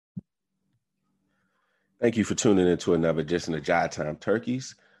Thank you for tuning into another edition of Jive Time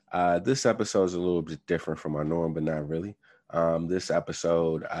Turkeys. This episode is a little bit different from our norm, but not really. This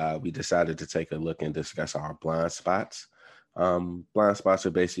episode, we decided to take a look and discuss our blind spots. Blind spots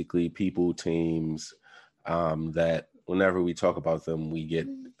are basically people, teams that whenever we talk about them, we get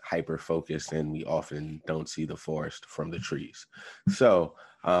hyper focused and we often don't see the forest from the trees. So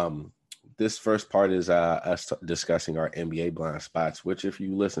this first part is us discussing our NBA blind spots, which if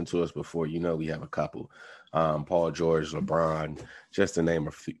you listen to us before, you know we have a couple. Paul George, LeBron, just to name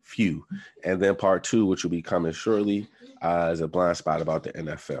a few. And then part two, which will be coming shortly, is a blind spot about the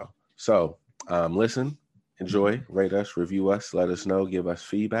NFL. So listen, enjoy, rate us, review us, let us know, give us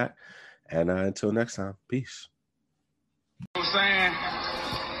feedback. And until next time, peace. You know what I'm saying?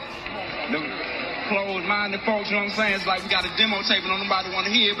 The closed-minded folks, you know what I'm saying? It's like we got a demo tape and nobody want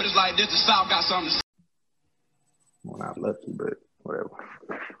to hear it, but it's like this, the South got something to say. Well, not lucky, but whatever.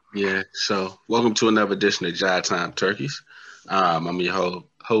 Yeah, so welcome to another edition of Jive Time Turkeys. I'm your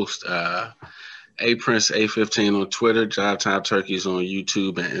host, A Prince A15 on Twitter, Jive Time Turkeys on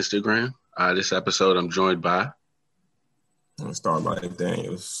YouTube and Instagram. This episode, I'm joined by Star Life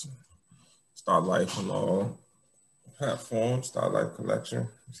Daniels. Star Life on all platforms. Star Life Collection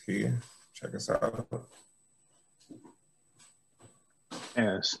is here. Check us out.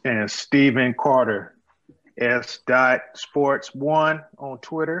 And Stephen Carter, S.Sports1 on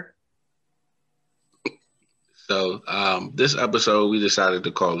Twitter. So this episode, we decided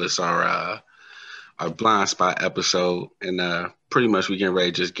to call this our blind spot episode, and pretty much we getting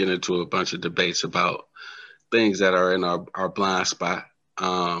ready to just get into a bunch of debates about things that are in our blind spot.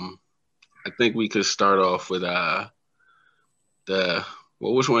 I think we could start off with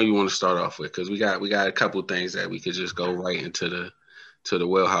which one you want to start off with? Because we got a couple things that we could just go right into the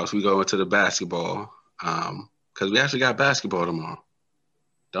wheelhouse. We go into the basketball because we actually got basketball tomorrow,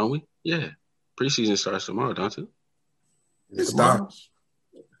 don't we? Yeah, preseason starts tomorrow, don't it? It starts.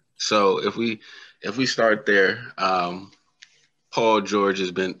 So if we start there, Paul George has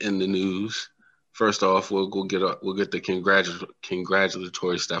been in the news. First off, we'll get the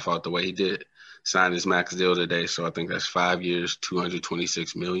congratulatory stuff out the way. He did sign his max deal today, so I think that's 5 years,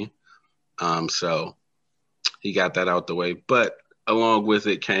 $226 million. So he got that out the way. But along with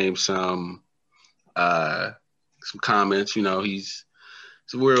it came some comments. You know, he's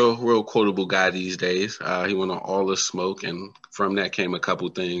a real quotable guy these days. He went on All the Smoke, and from that came a couple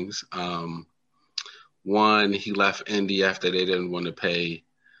things. One, he left Indy after they didn't want to pay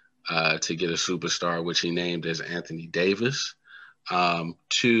to get a superstar, which he named as Anthony Davis.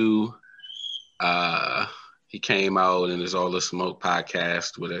 Two, he came out in his All the Smoke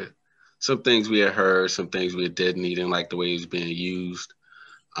podcast with some things we had heard, some things we didn't. He didn't like the way he was being used.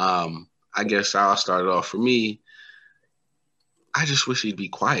 I guess I'll start it off. For me, I just wish he'd be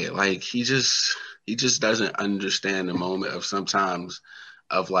quiet. Like he just doesn't understand the moment of sometimes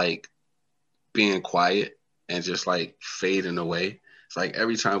of like being quiet and just like fading away. It's like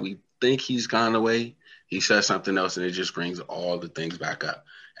every time we think he's gone away, he says something else and it just brings all the things back up.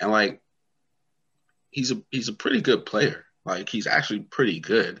 And like he's a pretty good player. Like he's actually pretty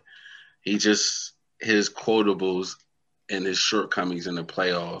good. He just his quotables and his shortcomings in the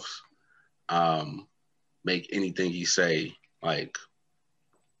playoffs make anything he say like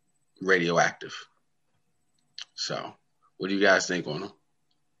radioactive. So what do you guys think on him?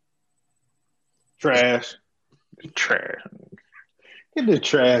 Trash. Get this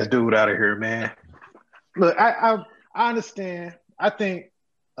trash dude out of here, man. Look, I understand. I think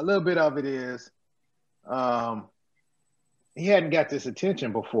a little bit of it is he hadn't got this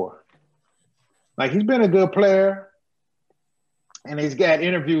attention before. Like he's been a good player and he's got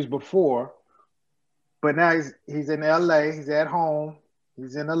interviews before, but now he's in LA, he's at home,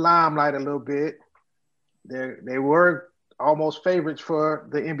 he's in the limelight a little bit. They were almost favorites for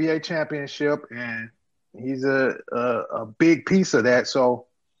the NBA championship, and he's a big piece of that. So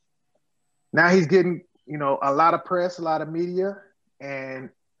now he's getting, a lot of press, a lot of media, and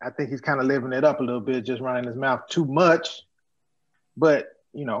I think he's kind of living it up a little bit, just running his mouth too much. But,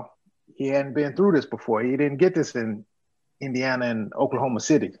 he hadn't been through this before. He didn't get this in Indiana and Oklahoma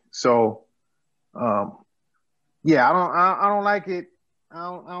City. So, I don't like it.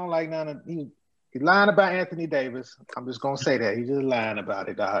 I don't like none of he's lying about Anthony Davis. I'm just gonna say that he's just lying about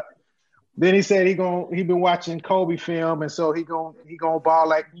it. Then he said he been watching Kobe film, and so he gonna ball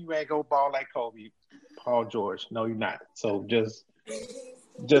like you ain't gonna ball like Kobe, Paul George. No, you're not. So just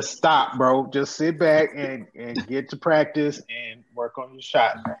stop, bro. Just sit back and get to practice and work on your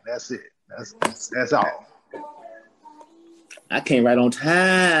shot. That's it. That's all. I came right on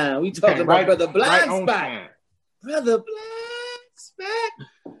time. We talking about Brother Blind Spot. Time. Brother Blind Spot.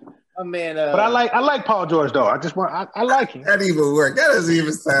 man. But I like Paul George though. I like him. That even work. That doesn't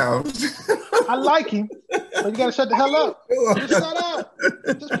even sound. I like him, but you gotta shut the hell up. Just shut up.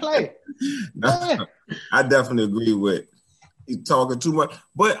 Just play. No, I definitely agree with he's talking too much.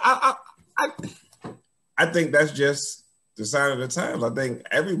 But I think that's just the sign of the times. I think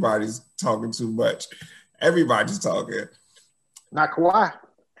everybody's talking too much. Everybody's talking. Not Kawhi.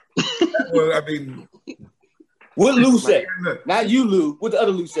 Well, I mean, what Lou said? Not you, Lou. What the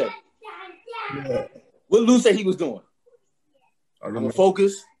other Lou said? Yeah. What Lou said he was doing? I'm gonna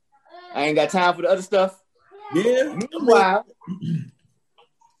focus. I ain't got time for the other stuff. Yeah. Wow.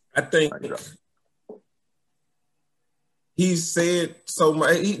 I think he said so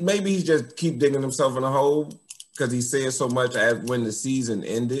much. Maybe he just keep digging himself in a hole because he said so much as when the season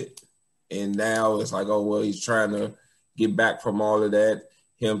ended, and now it's like, oh well, he's trying to get back from all of that.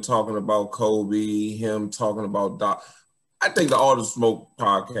 Him talking about Kobe, him talking about Doc. I think the All the Smoke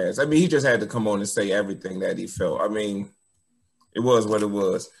podcast. I mean, he just had to come on and say everything that he felt. I mean, it was what it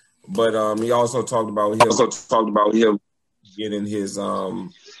was. But he also talked about him getting his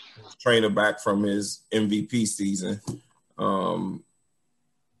trainer back from his MVP season.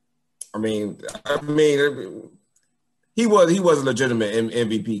 He was a legitimate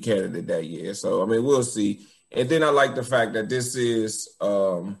MVP candidate that year. So I mean, we'll see. And then I like the fact that this is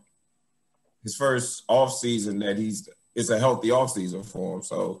his first off season that it's a healthy off season for him.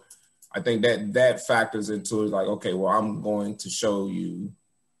 So I think that factors into it. Like, okay, well, I'm going to show you.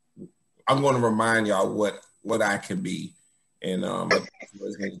 I'm going to remind y'all what I can be, and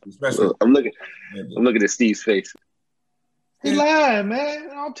especially I'm looking at Steve's face. He lying, man.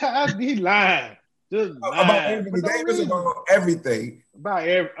 He lying. Just lying. About Anthony Davis, about everything,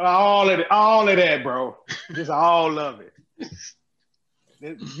 about all of that, bro. Just all of it.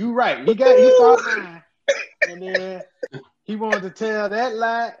 You right. He started lying, and then he wanted to tell that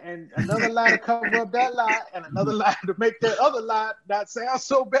lie and another lie to cover up that lie and another lie to make that other lie not sound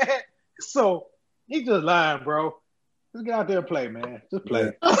so bad. So he just lying, bro. Just get out there and play, man. Just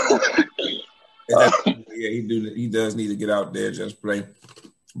play. Yeah, he does need to get out there, just play.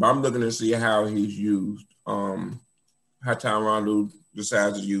 But I'm looking to see how he's used. How Tyronn Lue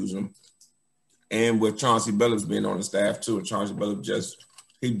decides to use him, and with Chauncey Billups being on the staff too, and Chauncey Billups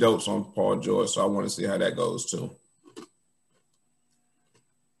he dotes on Paul George, so I want to see how that goes too.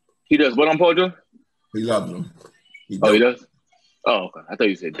 He does what on Paul George? He loves him. He does? Oh, okay. I thought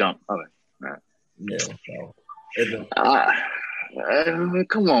you said dump. Okay. All right. Yeah.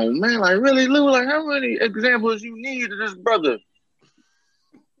 Come on, man. Like, really, Lou? Like, how many examples you need of this brother?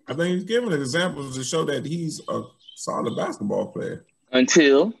 I think he's giving examples to show that he's a solid basketball player.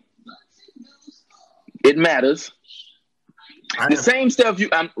 Until it matters. The same stuff you.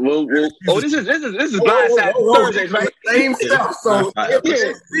 This is Blindside Thursdays, right? Same stuff. So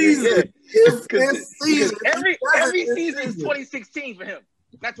this season, every season is 2016 for him.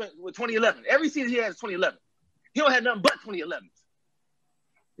 That's with 2011. Every season he has 2011. He don't have nothing but 2011.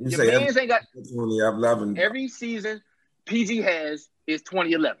 Your man's ain't got 2011. Every season PG has is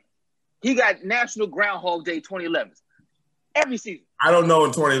 2011. He got National Groundhog Day 2011. Every season. I don't know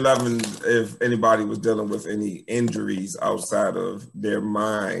in 2011 if anybody was dealing with any injuries outside of their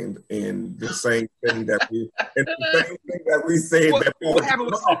mind, and the same thing that we say what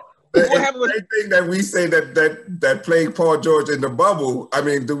happened that we say that plagued Paul George in the bubble. I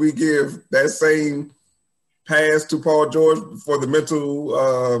mean, do we give that same pass to Paul George for the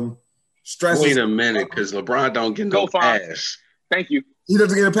mental stress? Wait a minute, because LeBron don't get no pass. Thank you. He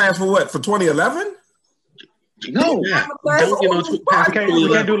doesn't get a pass for what? For 2011? No. Yeah. Don't get no pass. We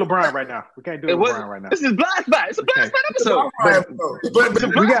can't do LeBron right now. LeBron right now. This is Blind Spot. It's a Blind Spot episode. But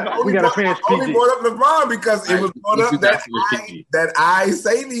we got to finish PG. Only brought up LeBron because it was brought up that I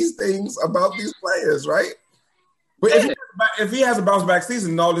say these things about these players, right? But if he has a bounce back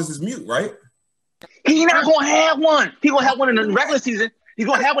season, all this is mute, right? He's not gonna have one. He's gonna have one in the regular season. He's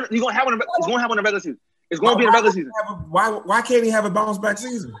gonna have one. He's gonna have one in the regular season. It's gonna be in the regular season. Why can't he have a bounce back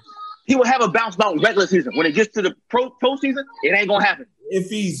season? He will have a bounce back regular season. When it gets to the postseason, it ain't gonna happen. If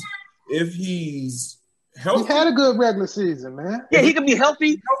he's healthy, he had a good regular season, man. Yeah, he could be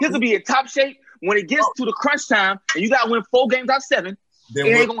healthy. He could be in top shape. When it gets to the crunch time and you got to win 4 games out of 7, it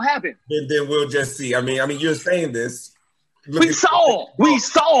ain't gonna happen. Then we'll just see. I mean, you're saying this. We saw.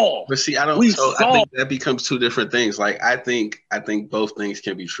 But see, I think that becomes 2 different things. Like, I think both things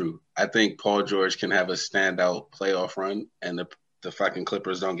can be true. I think Paul George can have a standout playoff run, and the fucking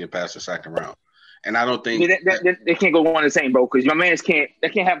Clippers don't get past the second round. And I don't think they can't go one the same, bro. Because my man's can't.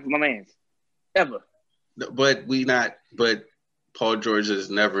 That can't happen for my man's ever. But Paul George is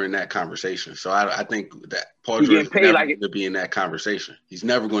never in that conversation. So I think that Paul George is never going to be in that conversation. He's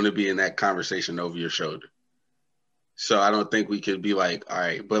never going to be in that conversation over your shoulder. So I don't think we could be like, all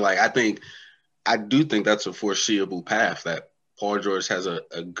right. But like, I do think that's a foreseeable path that Paul George has a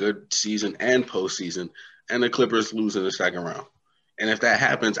good season and postseason, and the Clippers lose in the second round. And if that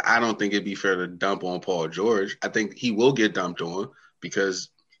happens, I don't think it'd be fair to dump on Paul George. I think he will get dumped on because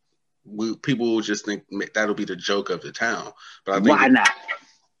people will just think that'll be the joke of the town. But I think why not?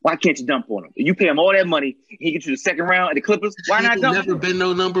 Why can't you dump on him? You pay him all that money, he gets you the second round at the Clippers. Why not dump him? He's never been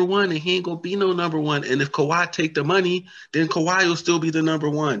no number one, and he ain't gonna be no number one. And if Kawhi take the money, then Kawhi will still be the number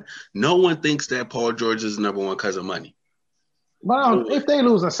one. No one thinks that Paul George is number one because of money. Well, if they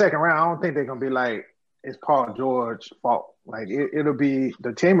lose in the second round, I don't think they're gonna be like it's Paul George's fault. Like it'll be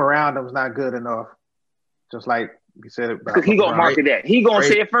the team around him is not good enough. Just like you said, because he gonna market that. He gonna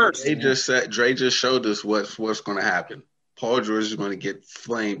say it first. Dre just showed us what's gonna happen. Paul George is going to get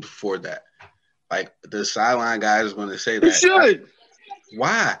flamed for that. Like the sideline guy is going to say that. He should.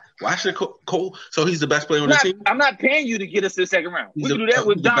 Why? Why should Cole? So he's the best player on the team. I'm not paying you to get us to the second round. We can do that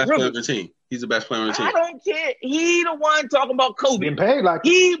with Doc Rivers. The team. He's the best player on the team. I don't care. He the one talking about Kobe. Getting paid like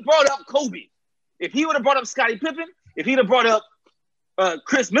he brought up Kobe. If he would have brought up Scottie Pippen, if he'd have brought up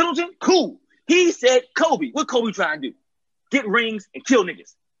Chris Middleton, cool. He said Kobe. What Kobe trying to do? Get rings and kill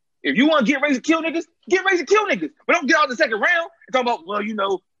niggas. If you want to get rings and kill niggas, get rings and kill niggas. But don't get out the second round and talk about, well,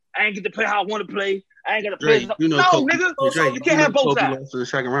 I ain't get to play how I want to play. I ain't got to play. Kobe, nigga. Dre, you can't have both sides. Lost in the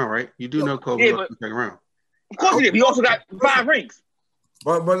second round, right? You do know Kobe lost in the second round. Of course he did. He also got 5 rings.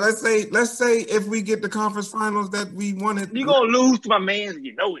 But let's say if we get the conference finals that we wanted, you're gonna lose to my man, and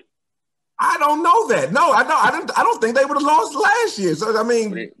you know it. I don't know that. No, I don't think they would have lost last year. So I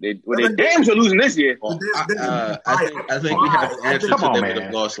mean, they damn sure losing this year. Well, I think we have the answer to they would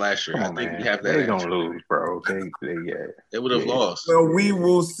have lost last year. I think we have that. They're gonna lose, bro. They would have lost. Well, we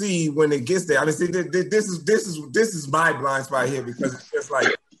will see when it gets there. I mean, see, this is my blind spot here because it's just like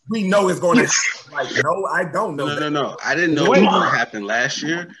we know it's going to happen. Like, no, I don't know. No. I didn't know it would happen last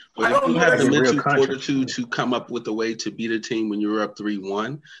year. But if you have the mental fortitude to come up with a way to beat a team when you were up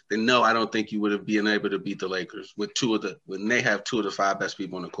 3-1, then no, I don't think you would have been able to beat the Lakers with when they have 2 of the 5 best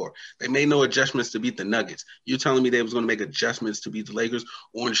people on the court. They made no adjustments to beat the Nuggets. You're telling me they was going to make adjustments to beat the Lakers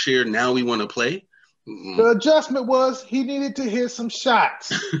on sheer now we want to play? Mm-mm. The adjustment was he needed to hit some shots.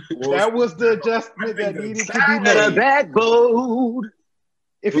 That was the adjustment that needed to be made. Backbone.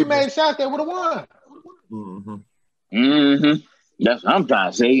 If he made shots, they would have won. That's what I'm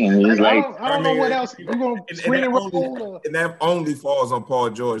trying to say. And it's I don't know what else. We're going to screen and roll. And that only falls on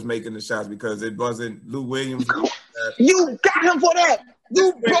Paul George making the shots because it wasn't Lou Williams. You got him for that.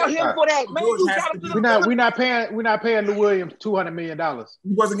 You brought him for that, man. You got him. We're not paying Lou Williams $200 million.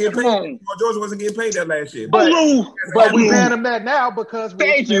 He wasn't getting paid. Paul George wasn't getting paid that last year. But we paying him that now because we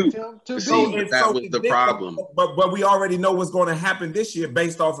expect him to be. That was the problem. But we already know what's going to happen this year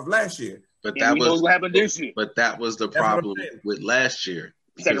based off of last year. But that was what happened this year. But that was the problem with last year.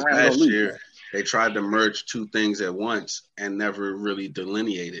 Because last year they tried to merge 2 things at once and never really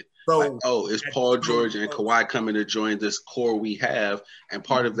delineated. So, it's Paul George and Kawhi coming to join this core we have, and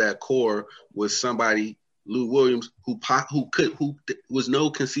part of that core was somebody, Lou Williams, who was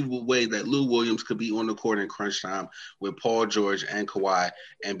no conceivable way that Lou Williams could be on the court in crunch time with Paul George and Kawhi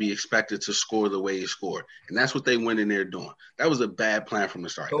and be expected to score the way he scored, and that's what they went in there doing. That was a bad plan from the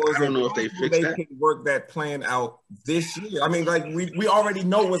start. So I don't know if they fixed that. They can work that plan out this year. I mean, like we already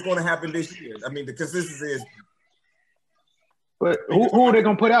know what's going to happen this year. I mean, the consistency is. But who are they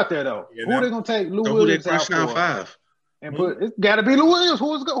gonna put out there though? Who are they gonna take Lou Williams out for? 5. And put it's got to be Lou Williams.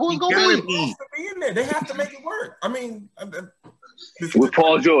 Who's gonna be? He has to be in there. They have to make it work. I mean, with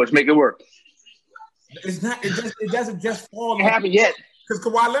Paul George, make it work. It's not. It doesn't just fall. It happened yet. Because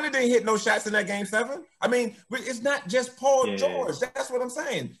Kawhi Leonard didn't hit no shots in that game 7. I mean, it's not just Paul George. That's what I'm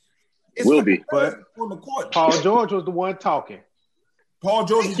saying. It's will be, but on the court. Paul George was the one talking. Paul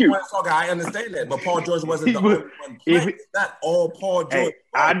George was the one talking. I understand that, but Paul George wasn't the only one playing. It's not all Paul George. Hey,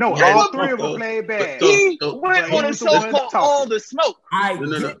 I know all 3 of them played bad. He went on the so-called all the smoke. I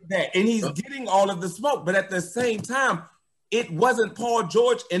get that, and he's getting all of the smoke. But at the same time, it wasn't Paul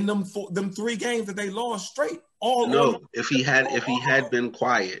George in them 3 games that they lost straight. If he had been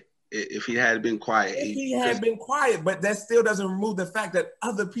quiet. If he had been quiet, but that still doesn't remove the fact that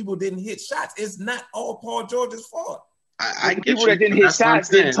other people didn't hit shots. It's not all Paul George's fault. I get people that didn't hit shots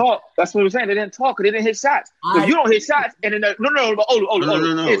didn't talk. That's what we're saying. They didn't talk. They didn't hit shots. If you don't hit shots, and then no. All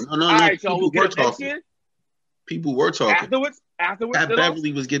right, y'all. People were talking. People were talking. afterwards. Pat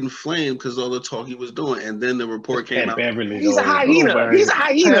Beverly was getting flamed because all the talk he was doing, and then the report came out. Beverly, He's a hyena. He's a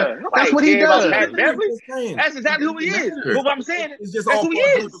hyena. That's what he does. Pat Beverly. That's exactly who he is. But what I'm saying It's just that's all who he Paul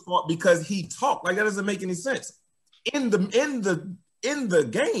is. George's fault because he talked. Like that doesn't make any sense. In the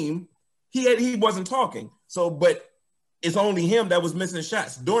game, he wasn't talking. So, but it's only him that was missing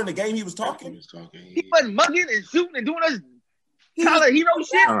shots. During the game, he was talking. He wasn't mugging and shooting and doing us Tyler Hero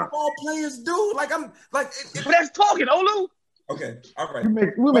shit. All players do. Like I'm like. But that's talking, Olu. Okay, all right.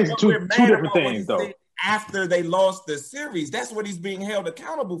 We're making two different things, though. After they lost the series, that's what he's being held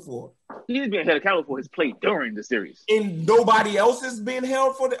accountable for. He's being held accountable for his play during the series. And nobody else is being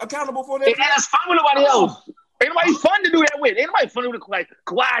held accountable for that. And that's fun with nobody else. Ain't nobody fun to do that with. Ain't nobody fun to do it like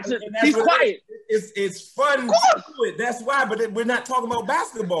Kawhi. He's quiet. It's fun to do it. That's why, but we're not talking about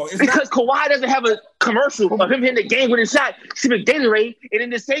basketball. It's because Kawhi doesn't have a commercial of him hitting the game with his shot, sipping Gatorade, and in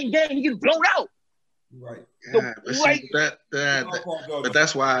the same game he gets blown out. Right. Yeah, but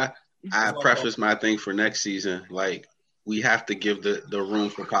that's why I preface my thing for next season. Like, we have to give the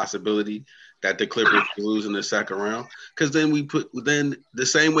room for possibility that the Clippers lose in the second round. Because then then the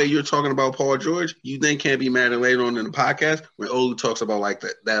same way you're talking about Paul George, you then can't be mad at later on in the podcast when Olu talks about like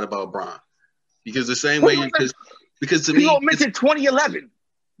that about Bron. Because the same way because to me, you don't mention 2011.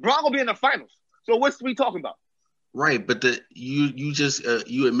 Bron will be in the finals. So what's we talking about? Right, but you just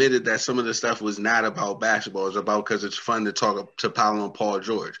you admitted that some of the stuff was not about basketball. It's about because it's fun to pile on Paul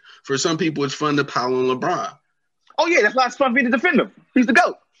George. For some people, it's fun to pile on LeBron. Oh yeah, that's why it's fun for me to defend him. He's the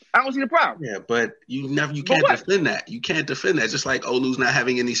GOAT. I don't see the problem. Yeah, but you can't defend that. You can't defend that. Just like Olu's not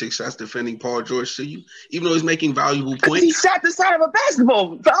having any success defending Paul George to you, even though he's making valuable points. He shot the side of a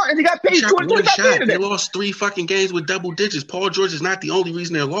basketball and he got paid $25 They lost 3 fucking games with double digits. Paul George is not the only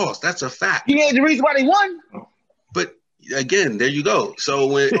reason they lost. That's a fact. He ain't the reason why they won. But again, there you go. So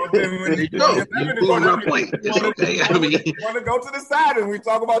when there you go, you prove my point. It's okay. I mean, you want to go to the side and we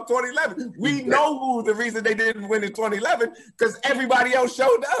talk about 2011. We know who the reason they didn't win in 2011 because everybody else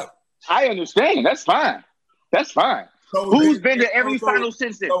showed up. I understand. That's fine. That's fine. So who's been to every final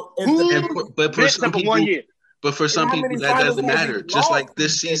since then? But for some people, 1 year. But for some people, that doesn't matter. Just like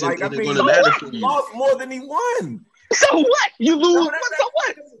this season isn't going to matter for you. He lost more than he won. So what? You lose. So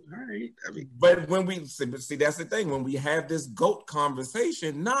what? All right. I mean, but when we see, that's the thing. When we have this GOAT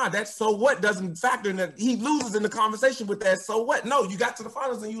conversation, that's so what doesn't factor in that he loses in the conversation with that. So what? No, you got to the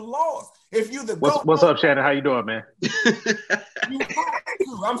finals and you lost. If you the GOAT, what's up, Shannon? How you doing, man?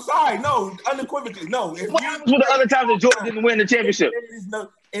 I'm sorry. No, unequivocally, no. What happens with the other times that Jordan didn't win the championship?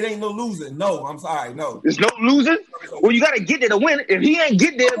 It ain't no losing. No, I'm sorry. No, there's no losing. Well, you got to get there to win. If he ain't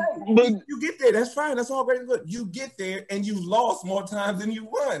get there, you get there. That's fine. That's all great and good. You get there and you lost more times than you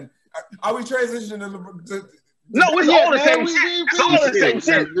won. Are we transitioning to no, it's all the same shit. It's all the same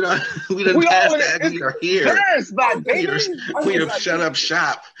shit. We done passed that. We are here. We have shut up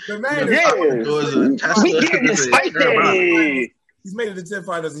shop. The man we getting this spicy. He's made it to 10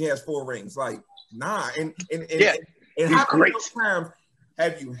 finals and he has 4 rings. Like, and how many times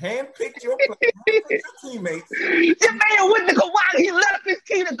have you handpicked your teammates? Your man went to Kawhi. He left his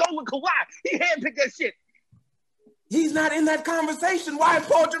team to go with Kawhi. He handpicked that shit. He's not in that conversation. Why is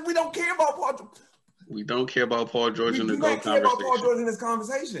Paul George? We don't care about Paul George. We don't care about Paul George in the GOAT conversation. About Paul George in this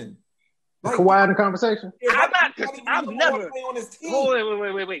conversation. Like, Kawhi in the conversation? Yeah, I've never. On his team.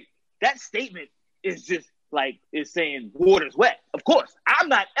 Wait. That statement is just like it's saying water's wet. Of course, I'm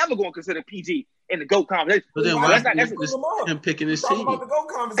not ever going to consider PG in the GOAT conversation. But then why is him picking his team? About the GOAT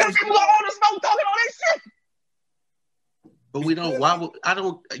conversation. Because people are all the smoke talking all that shit. But we don't.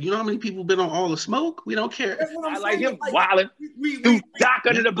 You know how many people been on All the Smoke? We don't care. I like him wilding. We Doc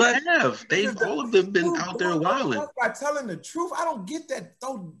under the bus. All of them been out there wilding. By telling the truth, I don't get that.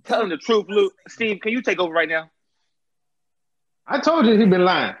 Telling the truth, Luke. Steve, can you take over right now? I told you he been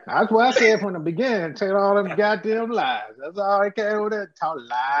lying. That's what I said from the beginning. Tell all them goddamn lies. That's all I came with. That talk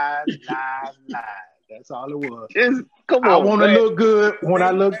lies. That's all it was. Come on, I want to look good when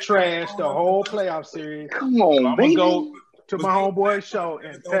I look trash the whole playoff series. Come on, I'm gonna go to my homeboy show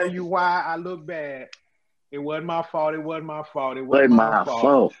and tell you why I look bad. It wasn't my fault. It wasn't my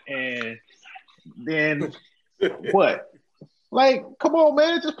fault. And then what? Like, come on,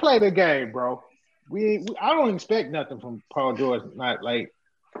 man, just play the game, bro. I don't expect nothing from Paul George. I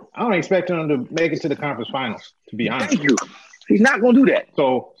don't expect him to make it to the conference finals. To be honest, thank you. He's not gonna do that.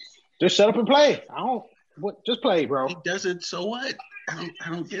 So just shut up and play. Just play, bro. He doesn't. So what? I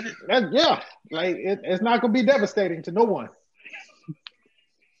don't get it. It's not gonna be devastating to no one.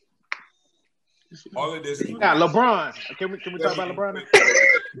 All of this. Now, LeBron. Can we talk about LeBron?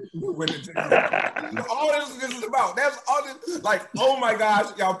 All this is about. That's all this. Like, oh my gosh,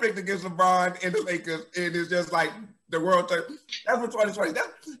 y'all picked against LeBron and the Lakers, and it's just like The World 30. That's what 2020. That's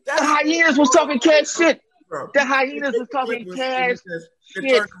The Hyenas was talking cash shit. bro. The Hyenas was talking cash It shit.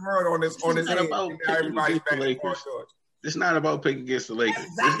 turned the world on his It's head. not about And now everybody's picking back against the to Paul Lakers. George. It's not about picking against the Lakers.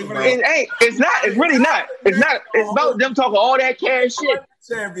 Exactly It's what about- It ain't. It's not. It's really not. It's not. It's about them talking all that cash shit.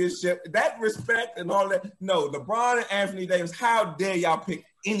 Championship, that respect and all that. No, LeBron and Anthony Davis. How dare y'all pick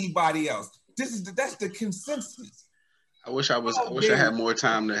anybody else? That's the consensus. I wish I had more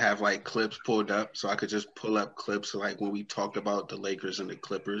time to have like clips pulled up so I could just pull up clips like when we talked about the Lakers and the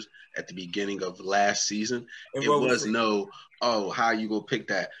Clippers at the beginning of last season. And It what was it? no, oh, how you gonna pick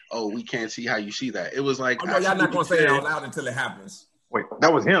that? Oh, we can't see how you see that. It was like Oh, no, y'all not gonna say it out loud until it happens. Wait,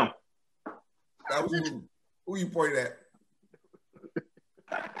 that was him. That was who you pointed at?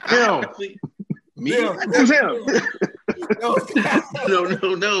 Him. Me? Him. Who's him?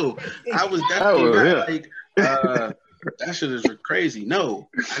 No. I was definitely not like that shit is crazy. No,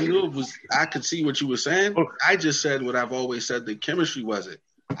 I knew it was. I could see what you were saying. I just said what I've always said. The chemistry wasn't.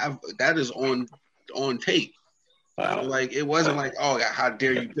 That is on tape. Like it wasn't like, oh, how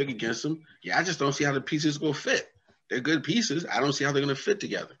dare you pick against them? Yeah, I just don't see how the pieces go fit. They're good pieces. I don't see how they're gonna fit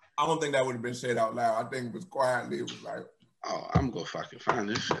together. I don't think that would have been said out loud. I think it was quietly. It was like, Oh, I'm gonna fucking find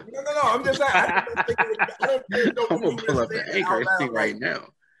this shit. no. I'm just saying. I don't think I'm gonna pull up the anchor thing right now.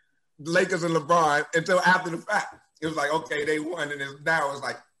 Lakers and LeBron until after the fact. It was like, okay, they won, and now it's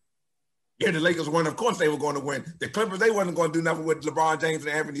like, yeah, the Lakers won. Of course, they were going to win. The Clippers, they wasn't going to do nothing with LeBron James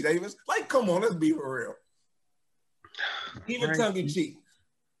and Anthony Davis. Like, come on, let's be for real. Even tongue in cheek.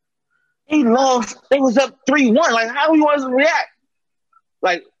 He lost. They was up 3-1. Like, how do you want us to react?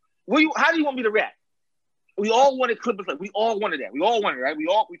 Like, how do you want me to react? We all wanted Clippers. Like, we all wanted that. We all wanted it, right?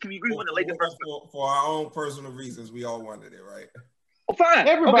 We can agree with the Lakers first. For our own personal reasons, we all wanted it, right? Oh, fine.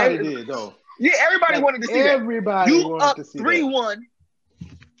 Everybody Okay. did though. Yeah, everybody wanted to see that. Everybody You wanted up to see 3-1,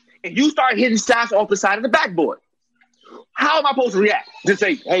 and you start hitting shots off the side of the backboard. How am I supposed to react? Just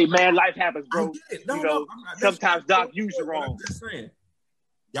say, "Hey, man, life happens, I bro." get it. No, You know, I'm not- sometimes that's- Doc used you wrong. I'm just saying.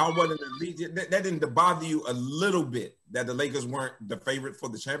 Y'all wasn't the lead. That didn't bother you a little bit that the Lakers weren't the favorite for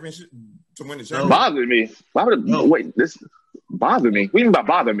the championship to win the championship? Bothered me. Why would it? Wait, this bothered me. What do you mean by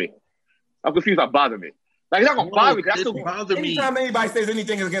bother me? I'm confused about bother me. Like, it's not gonna bother me. 'Cause I still bother me. Anytime anybody says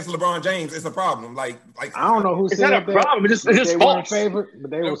anything against LeBron James, it's a problem. Like I don't know who It's said not a that. problem. It's They just weren't false. favored,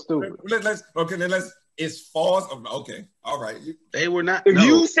 but they were stupid. It's false. Okay, all right. They were not. If No.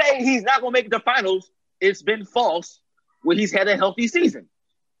 you say he's not gonna make the finals, it's been false when he's had a healthy season.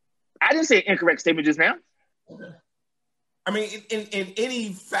 I didn't say an incorrect statement just now. I mean, in any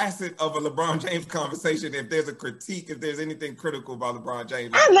facet of a LeBron James conversation, if there's a critique, if there's anything critical about LeBron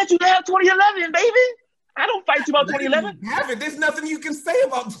James, I let you have 2011, baby. I don't fight you about 2011. There's nothing you can say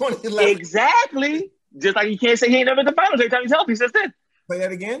about 2011. Exactly. Just like you can't say he ain't never in the finals every time he's healthy since then. Say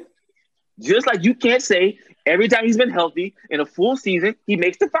that again. Just like you can't say every time he's been healthy in a full season, he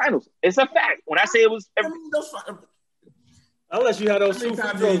makes the finals. It's a fact. When I say it was I mean, Unless you had those How many super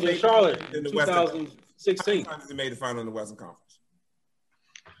times throws he in made Charlotte in in the Western- how many 2016. times he made the final in the Western Conference?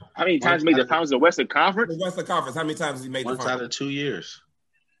 how many times he made the finals in the Western Conference? The Western Conference. How many times has he made the Once out final? of 2 years.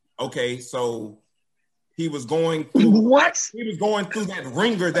 Okay, so he was going through. What? He was going through that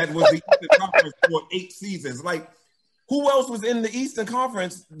ringer that was the Eastern Conference for 8 seasons. Like, who else was in the Eastern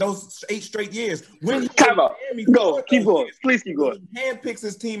Conference those 8 straight years? When he Time out. Miami Go. for Keep those going. years, Please keep going. he handpicks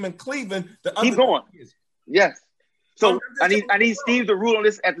his team in Cleveland. The Keep other going. years. Yes. So I'm I need Steve to rule on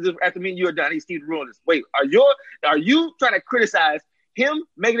this after me and you are done. I need Steve to rule on this. Wait, are you trying to criticize him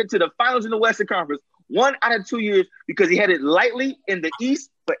making it to the finals in the Western Conference 1 out of 2 years because he had it lightly in the East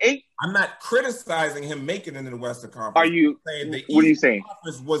for 8? I'm not criticizing him making it in the Western Conference. Are you? Saying the What are you Eastern saying?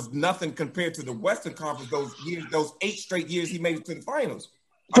 Conference was nothing compared to the Western Conference those years, those 8 straight years he made it to the finals.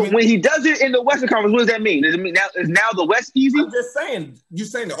 So when he does it in the Western Conference, what does that mean? Does it mean now the West easy? I'm just saying, you're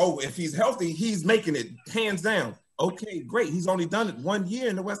saying that, oh, if he's healthy, he's making it hands down. Okay, great. He's only done it 1 year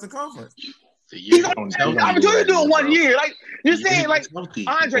in the Western Conference. The He's year only he was healthy, opportunity to do it 1 bro. year. Like you're The year saying, he like was healthy.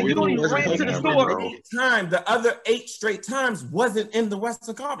 Andre, you don't even Wasn't ran to the healthy, store. bro. The other 8 straight times wasn't in the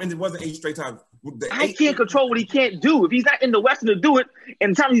Western Conference. And it wasn't 8 straight times. I can't control what he can't do. If he's not in the Western to do it,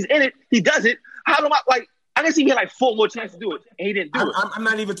 and the time he's in it, he does it. How do I guess he had like 4 more chances to do it, and he didn't do it. I'm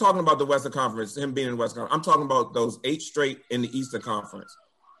not even talking about the Western Conference, him being in the Western Conference. I'm talking about those 8 straight in the Eastern Conference.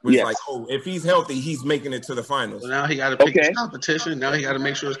 Which Yes. like, oh, if he's healthy, he's making it to the finals. So now he got to pick Okay. his competition. Now he got to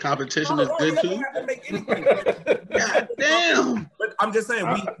make sure his competition is Oh, good he doesn't too. have to make anything. God damn. But I'm just saying,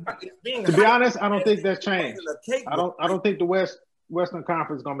 To be honest, I don't think that's changed. I don't think the Western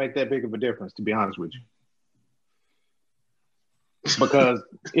Conference is gonna make that big of a difference. To be honest with you, because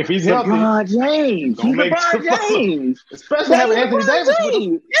if he's healthy, LeBron James. Don't He's make LeBron the finals. James. especially having Anthony LeBron Davis with him,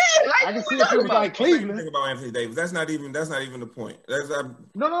 James. Yeah, like I can see if it was like Cleveland. Think about Anthony Davis. That's not even the point.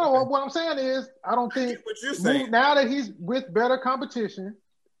 No. What I'm saying is, I don't think what you're saying. now that he's with better competition,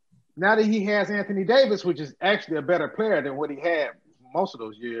 now that he has Anthony Davis, which is actually a better player than what he had most of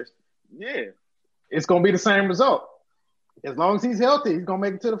those years. Yeah. It's gonna be the same result. As long as he's healthy, he's gonna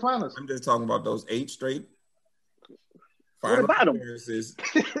make it to the finals. I'm just talking about those 8 straight What about him? appearances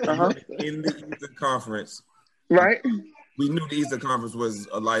Uh-huh. in the Eastern Conference. Right? We knew the Eastern Conference was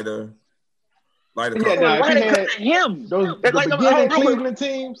a lighter Yeah, conference. nah, if Why he they had cut him? the That's like beginning real quick. Cleveland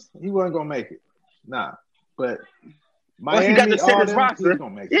teams, he wasn't gonna make it. Nah, but Once he Miami, got to set all his them, roster, he's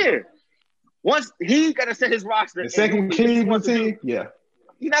gonna make it. yeah. Once he got to set his roster, The and second do what he Cleveland wants to do, team, yeah.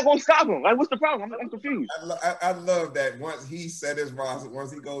 he's not gonna stop him. Like, what's the problem? I'm confused. I love that once he set his roster,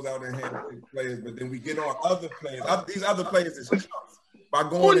 once he goes out and handles players, but then we get on other players. These other players is chumps by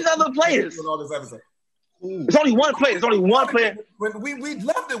going. Who are these other players? doing all this other stuff. It's only one player. It's only one player. When we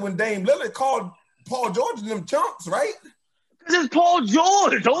loved it when Dame Lillard called Paul George and them chumps, right? This is Paul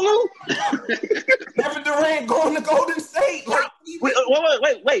George, Olu. Kevin Durant going to Golden State. Like, Wait.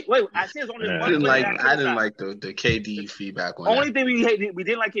 I said it's only Yeah. one I didn't player. like the KD feedback on Only that. thing we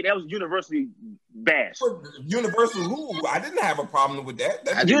didn't like it. That was universally bash. Universal rule. I didn't have a problem with that.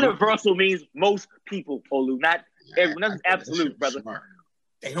 That's Universal means most people, Olu, not everyone. That's absolute, brother. Smart.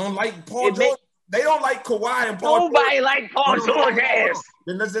 They don't like Paul It George. They don't like Kawhi and Paul Nobody George. like Paul George ass.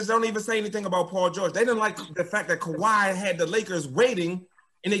 Then let's just don't even say anything about Paul George. They didn't like the fact that Kawhi had the Lakers waiting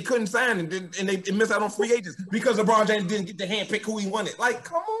and they couldn't sign him and they missed out on free agents because LeBron James didn't get to handpick who he wanted. Like,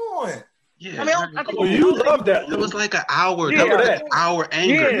 come on. Yeah, I mean, I Well, you love that. it was like an hour. Yeah. That was like an hour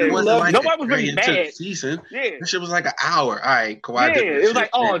anger. Yeah. It wasn't like Nobody a was really very intense mad. season. Yeah. That shit was like an hour. All right, Kawhi. Yeah, did this it was like,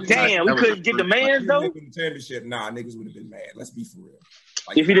 shit. oh, That damn, we was a couldn't get the freak. man's though. If he win the championship, niggas would have been mad. Let's be for real.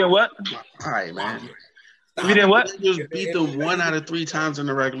 Like, If he did what? All right, man. If he did what? The Lakers beat them 1 out of 3 times in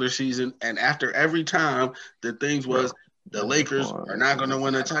the regular season, and after every time, the things was the Lakers are not going to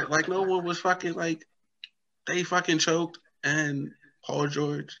win a title. Like, no one was fucking like they fucking choked, and Paul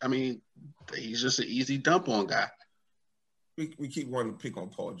George. I mean, he's just an easy dump on guy. we keep wanting to pick on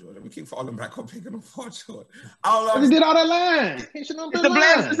Paul George. We keep falling back on picking on Paul George. He did all that line. He should have It's been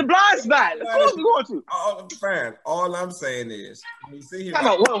lying. it's a blind spot. Of course we going to. Fine. All I'm saying is, when you see him, Time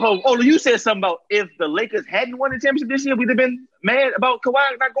out. Whoa. You said something about if the Lakers hadn't won the championship this year, we'd have been mad about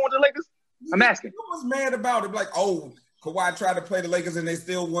Kawhi not going to the Lakers? I'm asking. Who was mad about it? Like, oh, Kawhi tried to play the Lakers and they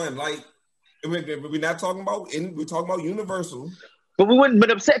still won. Like, we're not talking about. We're talking about Universal. But we wouldn't been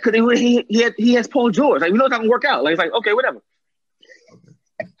upset because he has Paul George. Like, we know it's not going to work out. Like, it's like, okay, whatever.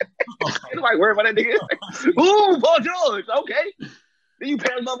 Nobody worry about that nigga. Ooh, Paul George. Okay. Then you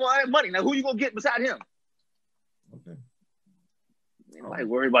pay him money. Now, who you going to get beside him? Okay. Nobody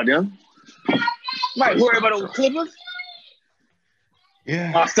worry about them. Nobody worry about those Clippers.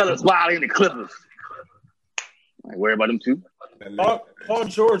 Yeah. Marcellus Wiley and the Clippers. I worry about them too. Paul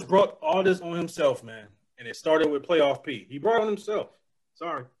George brought all this on himself, man. And it started with playoff P. He brought it on himself.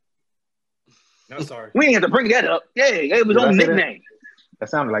 Sorry. Not sorry. We ain't have to bring that up. Yeah, it was Did I on say that? nickname. That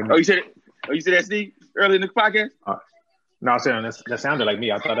sounded like me. Oh, you said it? Oh, you said that, Steve, earlier in the podcast? No, I'm saying that sounded like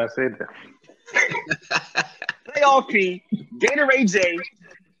me. I thought I said that. Playoff P, Gatorade J.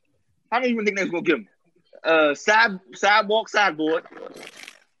 How many nicknames we gonna give him? Sideboard.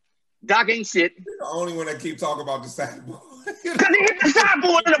 Doc ain't shit. You're the only one that keep talking about the sideboard. Because he hit the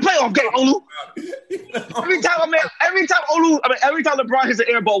sideboard in the playoff game, Olu. Every time LeBron hits an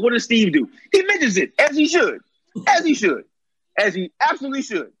air ball, what does Steve do? He mentions it, as he should. As he absolutely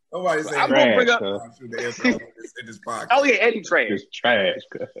should. Nobody saying I'm gonna bring up. shoot the air ball in this podcast. Oh yeah, Eddie trash. It's trash.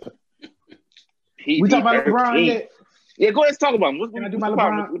 We We talking about LeBron yet? Yeah, go ahead and talk about him. Can I do my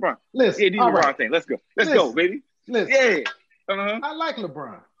LeBron? LeBron? Listen, Yeah, do all LeBron right. thing. Let's go. Let's Listen. go, baby. Listen, Yeah. Uh-huh. I like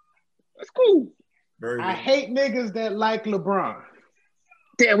LeBron. That's cool. Very I good. hate niggas that like LeBron.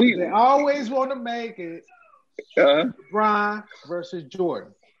 Damn, They always want to make it LeBron versus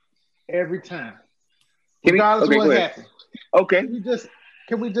Jordan every time, regardless of what happens. Okay.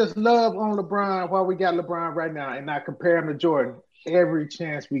 Can we just love on LeBron while we got LeBron right now and not compare him to Jordan every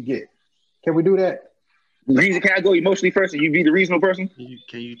chance we get? Can we do that? Reason, can I go emotionally first and you be the reasonable person?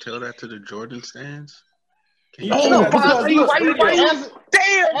 Can you tell that to the Jordan stands? Can You you should No, have- because why you- look,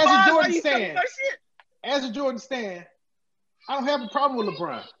 Damn, As a Bob, Jordan why you fan. talking that shit? as a Jordan stan, I don't have a problem with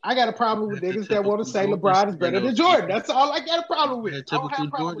LeBron. I got a problem with niggas that want to say LeBron is better than Jordan. That's all I got a problem with. You're a I don't have typical a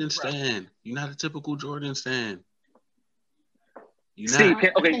problem Jordan with LeBron. stan. You're not a typical Jordan stan. You're Steve,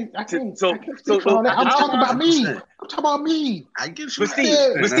 not. I can't so speak for all that. I'm talking about me. 100%. I'm talking about me. I get you. But Steve,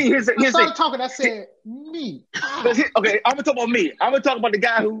 here's I the started talking. I said me. okay, I'm gonna talk about me. I'm gonna talk about the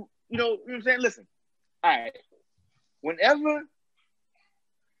guy who, you know what I'm saying? Listen, all right. Whenever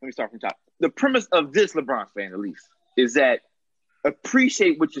Let me start from top. The premise of this LeBron fan, at least, is that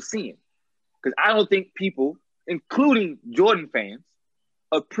appreciate what you're seeing. Because I don't think people, including Jordan fans,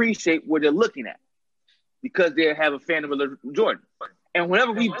 appreciate what they're looking at because they have a fandom of Jordan. And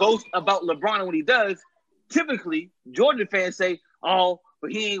whenever we boast about LeBron and what he does, typically Jordan fans say, oh,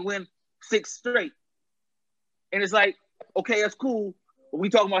 but he ain't win 6 straight. And it's like, okay, that's cool, but we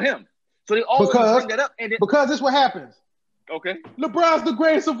talking about him. So they always bring that up. And because this is what happens. Okay. LeBron's the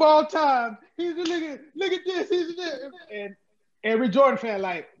greatest of all time. He's look at this. He's this. And every Jordan fan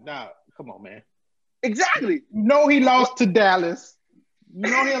like, nah, come on, man. Exactly. You know he lost to Dallas. You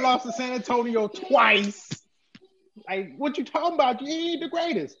know he lost to San Antonio twice. Like, what you talking about? He ain't the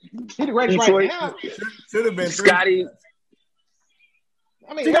greatest. He's the greatest Detroit, right now. Should have been Scotty.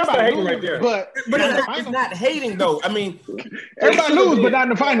 I mean, See, that's everybody not hating lose, right there. but it's not hating though. I mean, everybody lose, but not in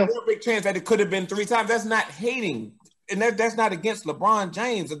the finals. There's a big chance that it could have been 3 times. That's not hating, and that's not against LeBron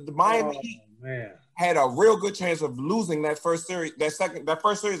James. The Miami Heat had a real good chance of losing that first series, that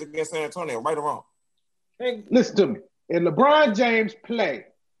first series against San Antonio, right or wrong. Hey, listen to me. If LeBron James play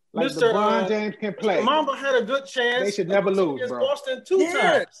like LeBron James can play, Mamba had a good chance. They should never lose, bro. Boston 2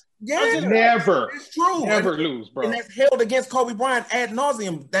 times. Yeah, never. It's true. Never lose, bro. And that's held against Kobe Bryant ad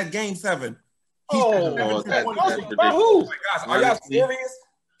nauseum. That Game 7. Oh, that's who? Oh my gosh, are y'all serious?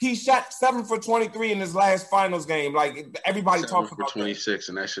 He shot 7 for 23 in his last finals game. Like everybody talks about 26,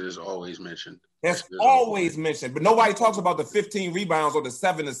 and that shit is always mentioned. That's always mentioned, but nobody talks about the 15 rebounds or the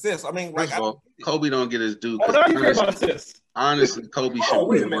 7 assists. I mean, like, Kobe don't get his due. Oh, now you care about assists. Honestly, Kobe should. Oh,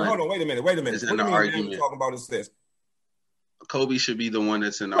 wait a minute. Hold on. Wait a minute. It's What in do the you mean argument. talking about assists? Kobe should be the one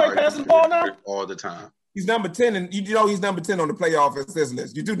that's in the Right, passing the ball now? argument all the time. He's number 10, and you know he's number 10 on the playoff assist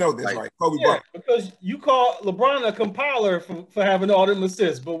list. You do know this, Like, right? Kobe Yeah, Bryant. because you call LeBron a compiler for having all them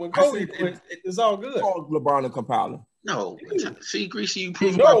assists, but when Kobe quit, it's all good. Called LeBron a compiler. No, see, Greasy, you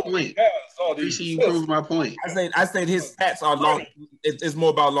proved No, my point. yeah, it's all these Greasy, you assists. proved my point. I said his stats are long. It's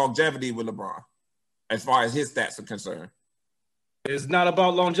more about longevity with LeBron, as far as his stats are concerned. It's not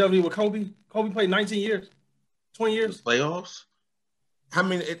about longevity with Kobe. Kobe played 19 years, 20 years. Playoffs? How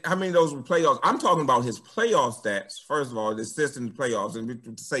many of those were playoffs? I'm talking about his playoff stats. First of all, the assists in the playoffs,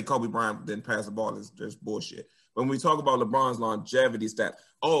 and to say Kobe Bryant didn't pass the ball is just bullshit. When we talk about LeBron's longevity stats,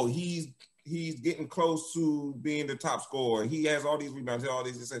 he's getting close to being the top scorer. He has all these rebounds, all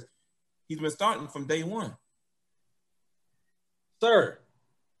these assists. He's been starting from day one. Sir,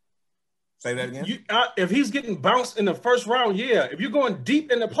 say that again. If he's getting bounced in the first round, yeah. If you're going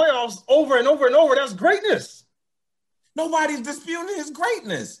deep in the playoffs over and over and over, that's greatness. Nobody's disputing his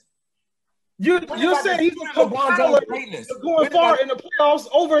greatness. You're saying he's a compiler going far in the playoffs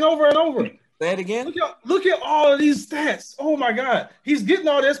over and over and over. Say it again. Look at all of these stats. Oh my God, he's getting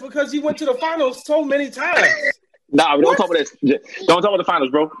all this because he went to the finals so many times. Nah, we don't talk about this. Don't talk about the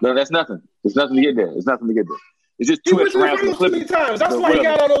finals, bro. No, that's nothing. There's nothing to get there. It's nothing to get there. It's just He went to the finals so many times. That's why he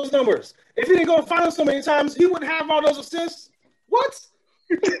whatever. got all those numbers. If he didn't go to the finals so many times, he wouldn't have all those assists. What?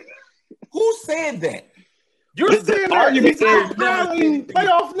 Who said that? You're saying that he's compiling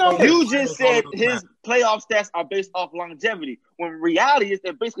playoff numbers. You just said his playoff stats are based off longevity. When reality is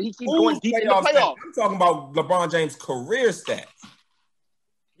that basically he keeps going deep in the playoffs. I'm talking about LeBron James' career stats.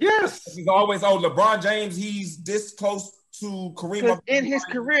 Yes. He's always, LeBron James, he's this close to Kareem. Because in his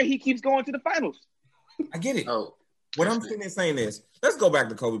career, he keeps going to the finals. I get it. Oh, what I'm sitting there saying is, let's go back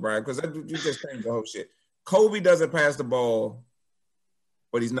to Kobe Bryant because you just changed the whole shit. Kobe doesn't pass the ball,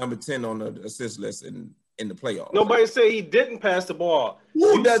 but he's number 10 on the assist list in the playoffs. Nobody said he didn't pass the ball.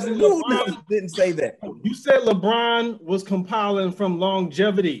 Who didn't say that? You said LeBron was compiling from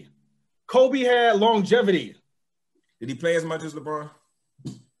longevity. Kobe had longevity. Did he play as much as LeBron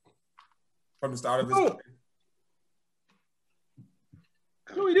from the start of his career?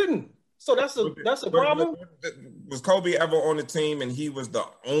 No, he didn't. So that's a problem. Was Kobe ever on the team and he was the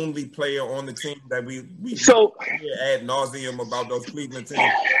only player on the team that we hear ad nauseum about those Cleveland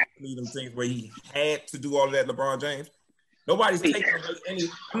teams where he had to do all of that, LeBron James? Nobody's taking away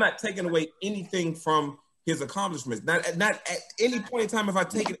I'm not taking away anything from his accomplishments. Not at any point in time if I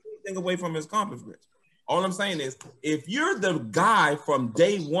take anything away from his accomplishments. All I'm saying is if you're the guy from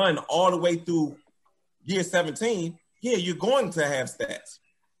day one all the way through year 17, yeah, you're going to have stats.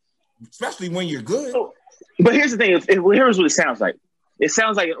 Especially when you're good. But here's the thing. Here's what it sounds like. It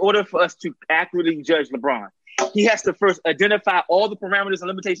sounds like in order for us to accurately judge LeBron, he has to first identify all the parameters and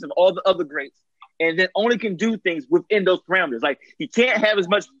limitations of all the other greats, and then only can do things within those parameters. Like, he can't have as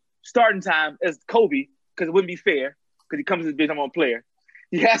much starting time as Kobe because it wouldn't be fair because he comes as a big number one player.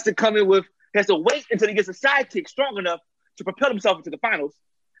 He has to wait until he gets a sidekick strong enough to propel himself into the finals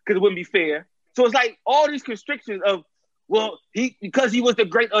because it wouldn't be fair. So it's like all these constrictions of Well, because he was the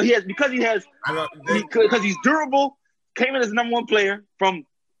great. Because he's durable. Came in as the number one player from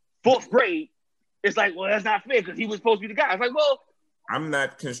 4th grade. It's like, well, that's not fair because he was supposed to be the guy. It's like, well, I'm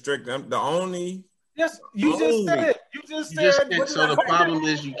not constricting. I'm the only. Yes, you just said it. You just said. So the problem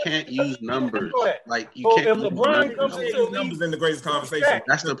is you can't use numbers. Like you can't. If LeBron comes into numbers in the greatest conversation.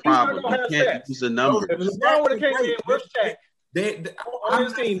 That's the problem. You can't use the numbers. If LeBron would have came in with Shaq on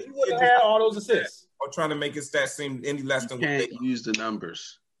his team, he would have had all those assists. Or trying to make his stats seem any less than. You can't use the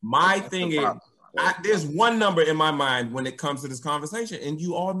numbers. My thing is, there's one number in my mind when it comes to this conversation, and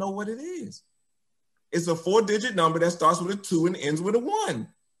you all know what it is. It's a 4-digit number that starts with a 2 and ends with a 1.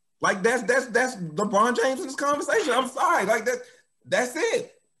 Like that's LeBron James in this conversation. I'm sorry, like that's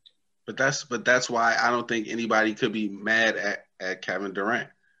it. But that's why I don't think anybody could be mad at Kevin Durant.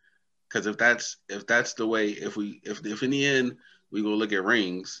 Because if that's the way, if in the end we go look at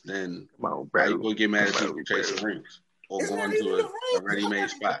rings, then we'll get mad at people chasing rings or going to a ready-made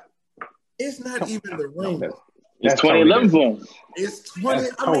spot. It's not even the ring. It's 2011 boom. It's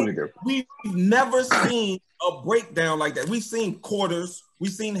 20. We've never seen a breakdown like that. We've seen quarters,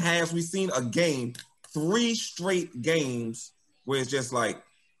 we've seen halves, we've seen a game, 3 straight games where it's just like,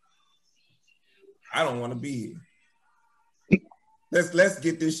 I don't want to be here. Let's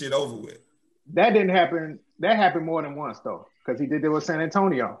get this shit over with. That didn't happen. That happened more than once though, because he did it with San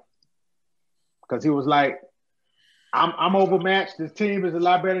Antonio. Because he was like, I'm overmatched. This team is a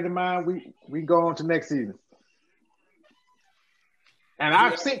lot better than mine. We go on to next season. And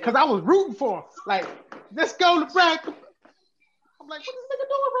I've seen, because I was rooting for him. Like, let's go, LeBron. I'm like, what is this nigga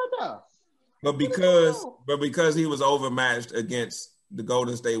doing right now? But because he was overmatched against the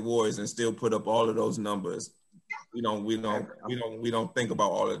Golden State Warriors and still put up all of those numbers, we don't think about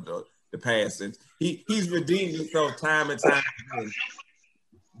all of the past. And he's redeemed himself time and time again.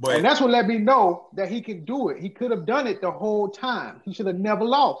 And that's what let me know that he can do it. He could have done it the whole time. He should have never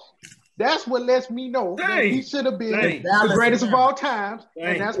lost. That's what lets me know that he should have been the greatest of all times,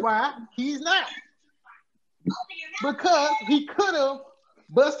 and that's why he's not. Because he could have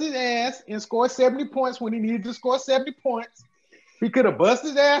busted his ass and scored 70 points when he needed to score 70 points. He could have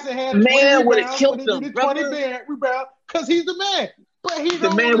busted his ass and had 20 rebounds when he needed 20 rebounds because he's the man. But he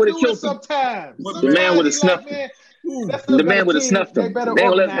don't want to do it sometimes. The man would have snuffed him. The man would have snuffed him. They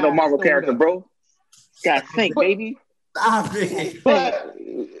don't let him a Marvel character, bro. Gotta think, baby. Stop it. But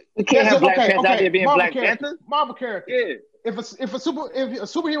you can't have Black Panther out there being Black Panther. Marvel character. Yeah. If a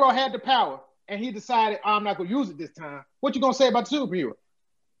superhero had the power and he decided, I'm not gonna use it this time, what you gonna say about the superhero?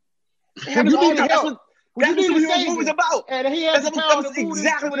 That's what superhero movies about. And he has the power that's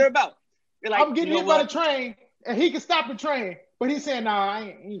exactly what they're about. They're like, I'm getting hit by the train, and he can stop the train, but he's saying, "No,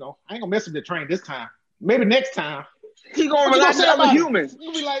 I ain't gonna mess with the train this time. Maybe next time." He gonna rely on other humans.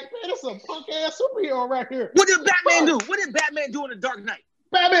 You'll be like, man, that's a punk ass superhero right here. What did Batman do? What did Batman do in the Dark Knight?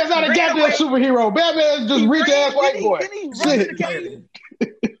 Batman's not a goddamn superhero. Batman's just rich ass white boy. Didn't he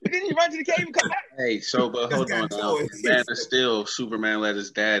run to the cave and come back? Hey, so but hold on now. Man of Steel, Superman let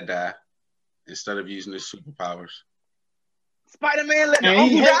his dad die instead of using his superpowers. Spider-Man let the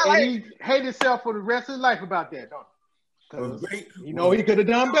uncle die. He hated himself for the rest of his life about that, don't he? He could have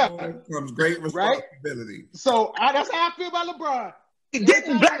done better. Comes great responsibility. Right? So that's how I feel about LeBron.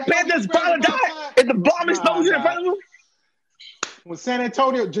 Didn't Black Panther's father die? And the bomb explosion in front of him? When San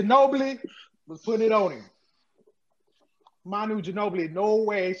Antonio, Ginobili was putting it on him. Manu Ginobili, no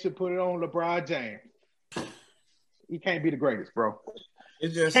way should put it on LeBron James. He can't be the greatest, bro.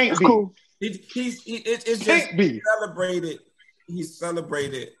 It just can't be. Cool. It's just celebrated. He's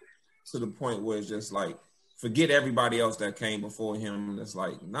celebrated to the point where it's just like, forget everybody else that came before him. And it's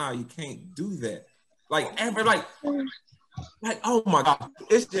like, nah, you can't do that. Like oh my God.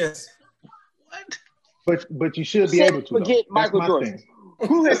 It's just what? But you should be able to forget Michael Jordan.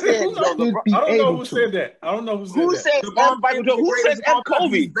 Who has said I don't know who said that. I don't know who said that. Michael Jordan? Who says F.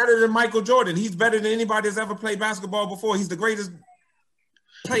 Kobe? He's better than Michael Jordan. He's better than anybody that's ever played basketball before. He's the greatest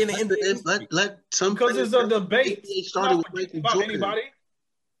player in the NBA. Let some because it's a debate. He started with Michael Jordan.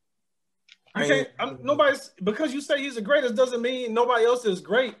 Anybody. Nobody's because you say he's the greatest doesn't mean nobody else is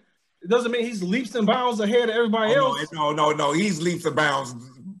great. It doesn't mean he's leaps and bounds ahead of everybody else. No. He's leaps and bounds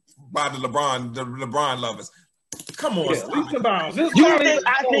by the LeBron lovers. Come on, leaps and bounds. I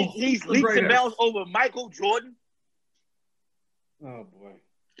think he's leaps and bounds over Michael Jordan? Oh boy.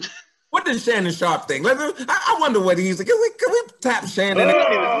 What does Shannon Sharp think? I wonder what he's like. Can we tap Shannon?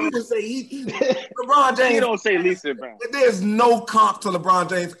 He just say LeBron James. He don't say leaps and bounds. There's no comp to LeBron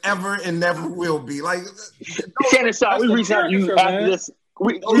James ever and never will be. Like Shannon Sharp, we reach out to you after this.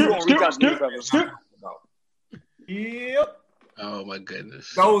 We gonna reach out to you. Yep. Oh my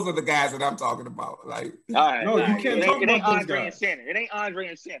goodness. Those are the guys that I'm talking about. Like, All right, No, all you right. can't It talk ain't, it ain't about those Andre and guys. Shannon. It ain't Andre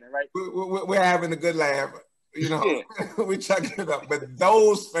and Shannon, right? we're having a good laugh. You know, we're chucking it up. But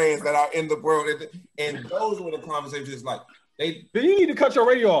those fans that are in the world, and those were the conversations like, Then you need to cut your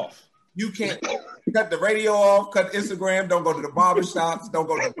radio off. you can't cut the radio off, cut Instagram, don't go to the barbershops, don't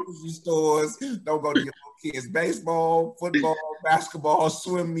go to the grocery stores, don't go to your little kids' baseball, football, basketball,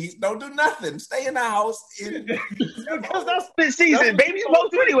 swim meets, don't do nothing. Stay in the house. Because that's This season, baby, it's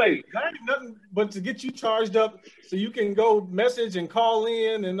supposed to anyway. that ain't nothing but to get you charged up so you can go message and call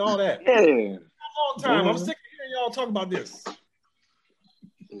in and all that. Yeah. Long time. I'm sick of hearing y'all talk about this.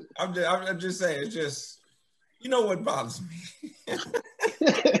 I'm just saying, it's just, you know what bothers me? You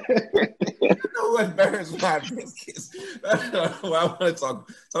know what burns my biscuits? That's what I want to talk.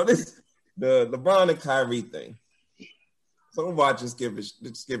 So this, the LeBron and Kyrie thing. So watch and give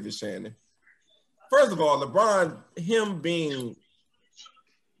it, Shannon. First of all, LeBron, him being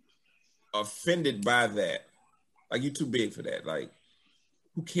offended by that, like, you too big for that. Like,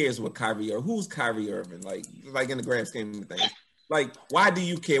 who cares what Kyrie or who's Kyrie Irving? Like in the grand scheme of things. Like, why do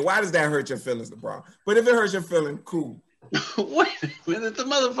you care? Why does that hurt your feelings, LeBron? But if it hurts your feelings, cool. Wait a minute, the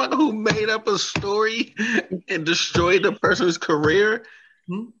motherfucker who made up a story and destroyed the person's career.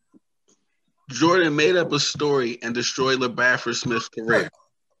 Jordan made up a story and destroyed LeBron Smith's career.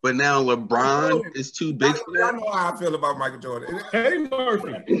 But now LeBron is too big for I that. know how I feel about Michael Jordan. Eddie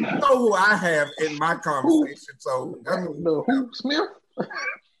Murphy. You know who I have in my conversation. So, I mean, Who? Smith?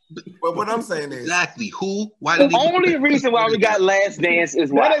 but what I'm saying is, Exactly. Who? Why The did he only reason why we got Last Dance is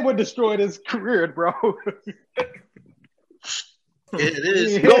That why. ain't what destroyed his career, bro. It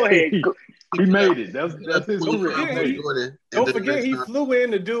is. Go ahead. He made it. That's his career. Yeah, He made it. Jordan. Don't forget, he flew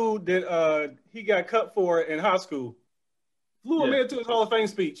in the dude that he got cut for in high school. Flew him Yeah. into his Hall of Fame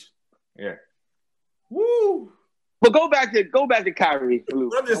speech. Yeah. Woo! But go back to Kyrie.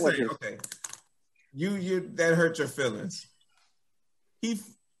 Luke. I'm just I want saying, you- okay, you that hurt your feelings.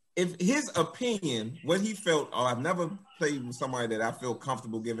 If his opinion, what he felt, oh, I've never played with somebody that I feel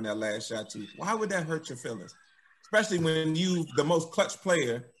comfortable giving that last shot to. Why would that hurt your feelings? Especially when you the most clutch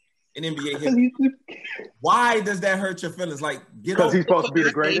player in NBA history. Why does that hurt your feelings? Like, get Because over he's supposed to be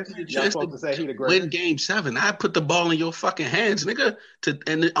the greatest. Gave you a Y'all chance supposed to say he the win greatest. Game 7. I put the ball in your fucking hands, nigga.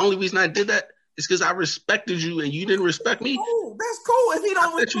 And the only reason I did that is because I respected you and you didn't respect me. Oh, that's cool. If he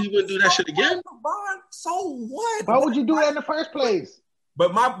don't, I bet you wouldn't do that shit again. So what? Why would you do that in the first place?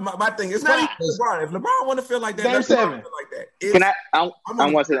 But my thing is not even LeBron. If LeBron want to feel like that, Game let LeBron 7. feel like that. It's- Can I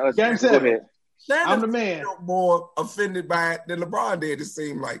want to Game go 7. ahead. Shannon I'm the man. felt more offended by it than LeBron did. It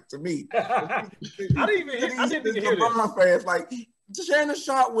seemed like to me. I didn't even hear this. LeBron fans like Shannon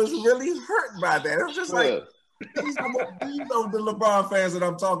Sharp was really hurt by that. It was just like Look, these are the LeBron fans that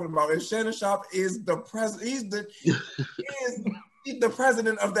I'm talking about. And Shannon Sharp is the president. He's the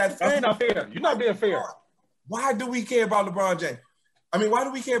president of that That's fan. not fair. You're not being fair. Why do we care about LeBron James? I mean, why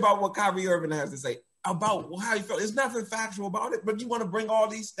do we care about what Kyrie Irving has to say about how he felt? There's nothing factual about it, but you want to bring all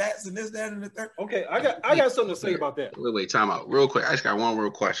these stats and this, that, and the third. Okay, I got something to say about that. Wait, time out. Real quick. I just got one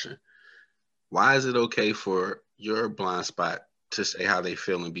real question. Why is it okay for your blind spot to say how they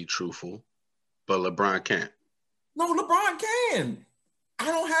feel and be truthful, but LeBron can't? No, LeBron can. I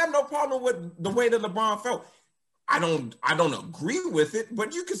don't have no problem with the way that LeBron felt. I don't agree with it,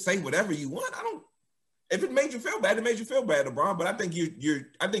 but you can say whatever you want. If it made you feel bad, it made you feel bad, LeBron. But I think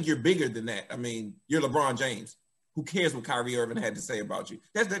you're bigger than that. I mean, you're LeBron James. Who cares what Kyrie Irving had to say about you?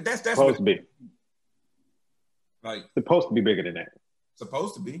 That's supposed what, to be. like Supposed to be bigger than that.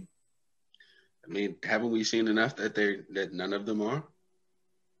 supposed to be. I mean, haven't we seen enough that none of them are?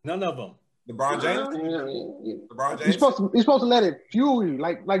 None of them. LeBron James. LeBron You're James. supposed to let it fuel you,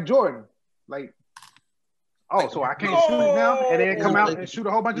 like Jordan. Like, oh, so I can't shoot it now, and then come out and shoot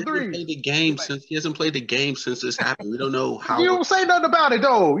a whole bunch He of hasn't threes. played the game since he hasn't played the game since this happened. We don't know how. You don't say nothing about it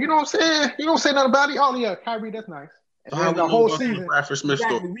though. You know what I'm saying? You don't say nothing about it. Oh yeah, Kyrie, that's nice. And how then we the know whole about the season. Bradford Smith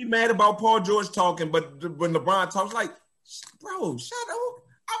story. Exactly. We mad about Paul George talking, but when LeBron talks, like, bro, shut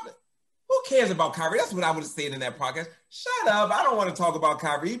up. Who cares about Kyrie? That's what I would have said in that podcast. Shut up. I don't want to talk about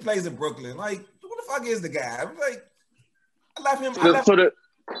Kyrie. He plays in Brooklyn. Like, who the fuck is the guy? I'm like, I left him.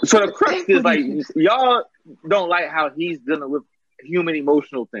 So the crux is like y'all don't like how he's dealing with human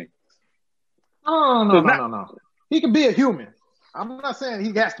emotional things. No. He can be a human. I'm not saying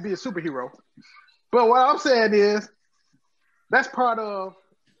he has to be a superhero. But what I'm saying is that's part of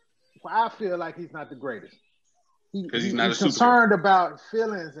why I feel like he's not the greatest. Because he's not a superhero. concerned about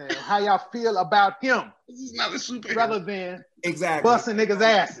feelings and how y'all feel about him He's not a superhero. rather than exactly. busting niggas'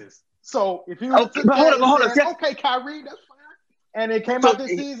 asses. So if you Okay, but hold on. okay, Kyrie, that's fine. And it came out this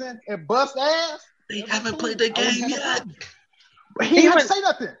season and bust ass. They haven't played the game yet. But he didn't have to say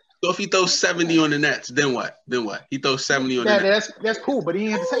nothing. So if he throws 70 on the Nets, then what? He throws 70 on the Nets. That's cool, but he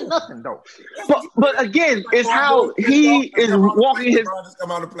didn't have to say nothing though. But again, it's how he is walking his.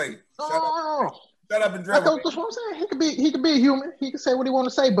 Come out and play. No. Shut up and That's dribble. what I'm saying. He could be a human. He can say what he want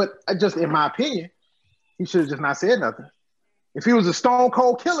to say, but just in my opinion, he should have just not said nothing. If he was a stone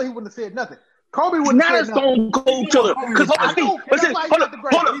cold killer, he wouldn't have said nothing. Kobe wouldn't Not a have said nothing. stone cold killer. Because Steve, hold up.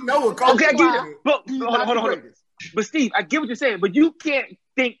 We know what Kobe Okay, I get is. it. But hold on. But Steve, I get what you're saying, but you can't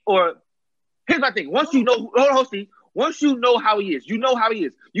think or here's my thing. Once you know, hold on, Steve. Once you know how he is, you know how he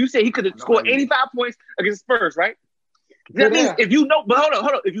is. You say he could have scored 85 points against Spurs, right? That means if you know, but hold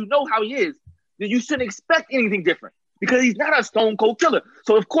on. If you know how he is, then you shouldn't expect anything different because he's not a stone cold killer.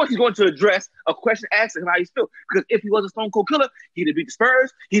 So of course he's going to address a question asking him how he feels. Because if he was a stone cold killer, he'd have beat the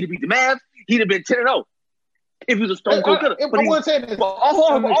Spurs, he'd have beat the Mavs, he'd have been 10-0. If he was a stone cold killer, but also,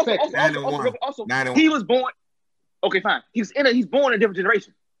 he was born. Okay, fine. He's born in a different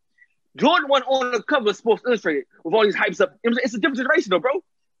generation. Jordan wasn't on the cover of Sports Illustrated with all these hypes up. It's a different generation, though, bro.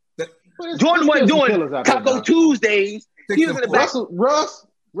 Jordan wasn't doing Taco Tuesdays. He was in the back.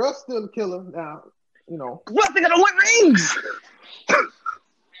 Russ still a killer now. You know, Russ they got to win rings.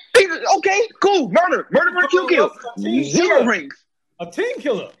 Okay, cool. Murder, kill. 0 rings. A team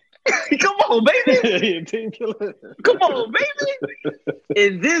killer. Come on, baby. team killer. Come on, baby.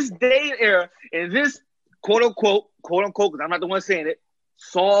 In this day and era, in this quote unquote, because I'm not the one saying it,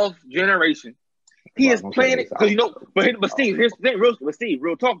 soft generation, he is playing it because But Steve, here's the thing,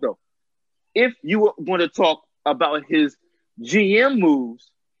 real talk though. If you were going to talk about his GM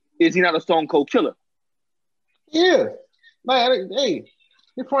moves, is he not a stone cold killer? Yeah, man. Hey,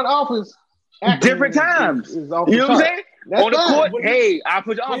 the front office. Different times. Is you know what I'm saying? That's on the fine. court, I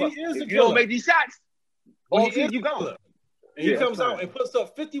put your arm up. If you don't make these shots, you go. And he comes out and puts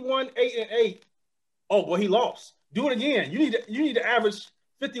up 51, 8, and 8. Oh, well, he lost. Do it again. You need to average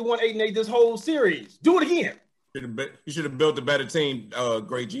 51, 8, and 8 this whole series. Do it again. You should have built a better team,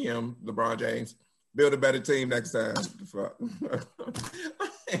 great GM, LeBron James. Build a better team next time.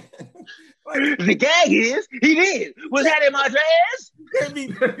 The gag is, he did. Was that in my dress?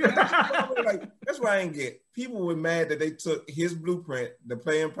 That's what I ain't get. People were mad that they took his blueprint, the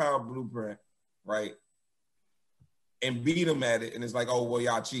playing power blueprint, right, and beat him at it. And it's like, oh, well,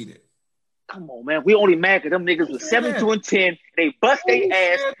 y'all cheated. Come on, man. We only mad because them niggas was 7-10. They bust their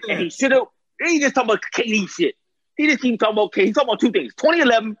ass, and he should have. He just talking about KD shit. He just keep talking about KD. He's talking about two things: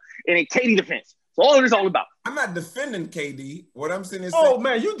 2011 and then KD defense. So all of this all about. I'm not defending KD. What I'm saying is,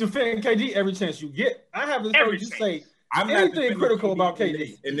 man, you defend KD every chance you get. I haven't heard you say anything critical about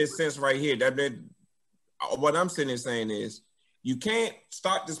KD in this sense right here. What I'm sitting saying is, you can't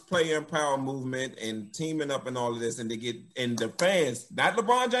start this player power movement and teaming up and all of this, and the fans, not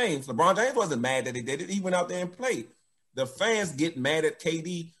LeBron James. LeBron James wasn't mad that he did it. He went out there and played. The fans get mad at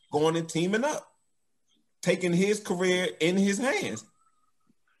KD going and teaming up, taking his career in his hands.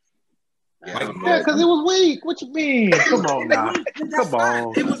 Yeah, because it was weak. What you mean? Come on now. Come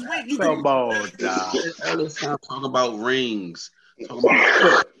on. It was weak. Come on now. Talk about rings. Talk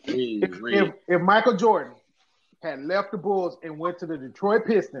about rings. If Michael Jordan had left the Bulls and went to the Detroit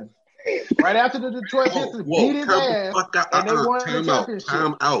Pistons, right after the Detroit Pistons beat his ass, and they won the championship.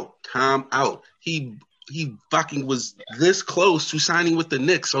 Time out. He fucking was this close to signing with the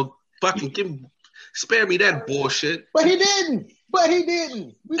Knicks. So fucking spare me that bullshit. But he didn't. And if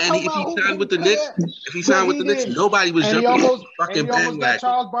he signed with the Knicks, nobody was jumping on the fucking bandwagon.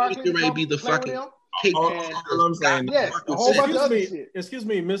 Charles Barkley He be the fucking cake. Excuse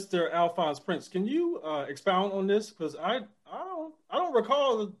me, Mr. Alphonse Prince. Can you expound on this? Because I don't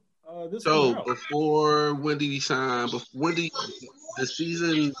recall this. So when did he sign? The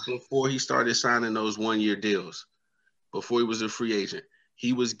season before he started signing those 1-year deals, before he was a free agent,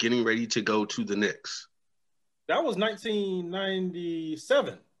 he was getting ready to go to the Knicks. That was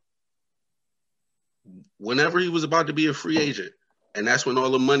 1997. Whenever he was about to be a free agent, and that's when all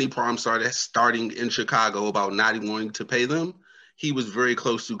the money problems starting in Chicago about not wanting to pay them, he was very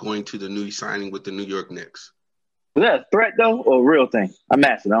close to going to signing with the New York Knicks. Was that a threat, though, or a real thing? I'm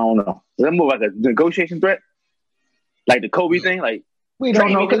asking. I don't know. Is that more like a negotiation threat? Like the Kobe thing? Like we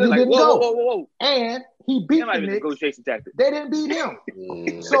don't know because he didn't go. Whoa. And he beat the Knicks. Negotiation tactic. They didn't beat him.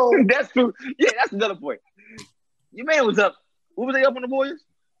 So that's true. Yeah, that's another point. Your man was up. What was they up on the Warriors?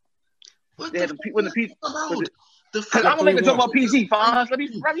 What they had the I'm gonna make it talk about PG. Fine.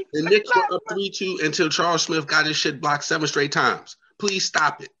 The Knicks were up 3-2 until Charles Smith got his shit blocked 7 straight times. Please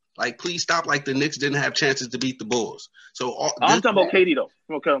stop it. Like, please stop. Like, the Knicks didn't have chances to beat the Bulls. So I'm talking about KD though.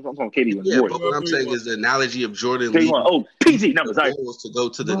 I'm talking about KD. Yeah, but what I'm saying is the analogy of Jordan leaving PG numbers. The Bulls to go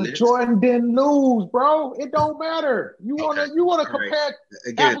to the Knicks. Jordan didn't lose, bro. It don't matter. You wanna compare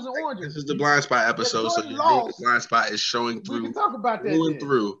apples and oranges. This is the blind spot episode, so the blind spot is showing through. We can talk about that through and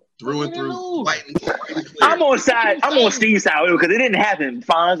through. I'm on Steve's side because it didn't happen.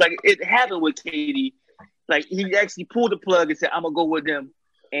 Fonz. Like it happened with KD. Like he actually pulled the plug and said, "I'm gonna go with them,"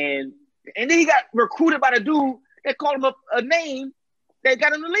 and then he got recruited by the dude that called him a name that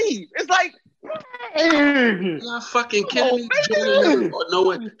got him to leave. It's like, you're not fucking kidding me.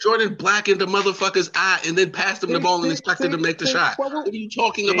 Jordan blackened the motherfucker's eye and then passed him the ball and expected to make the shot. What are you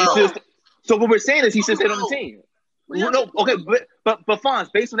talking about? So what we're saying is he should stay on the team. No, okay, but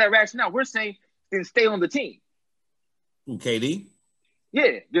Fonz, based on that rationale, we're saying then stay on the team. Who, KD?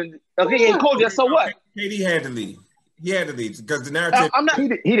 Yeah. Okay, and Cole, so what? KD had to leave. He had to leave because the narrative. He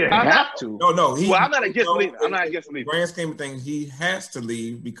didn't have to. No. I'm not against leaving. I'm not against leaving. Grand scheme of things, he has to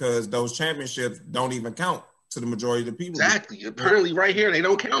leave because those championships don't even count to the majority of the people. Exactly. Apparently, right here they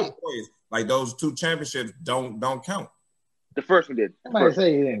don't count. Like those 2 championships don't count. The first one did. Somebody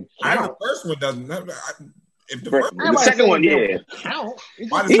say he didn't count. The first one doesn't. If the second one, yeah.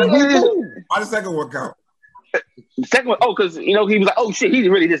 Why the second one count? The second one, because he was like, oh shit, he's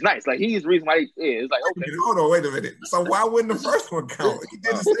really this nice. Like he's the reason why it's like, okay. Hold on, wait a minute. So why wouldn't the first one count? He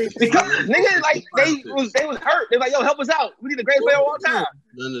did the same thing. Because niggas like they was hurt. They're like, yo, help us out. We need a great player all the time.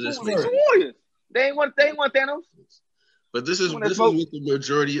 None of this makes sense. Warriors. They ain't want Thanos. But this is what the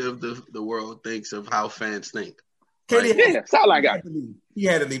majority of the world thinks of how fans think. Sideline guy. He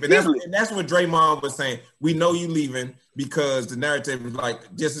had to leave. And that's what Draymond was saying. We know you leaving because the narrative is like,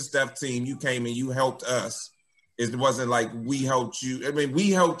 this is Steph team. You came and you helped us. It wasn't like we helped you. I mean, we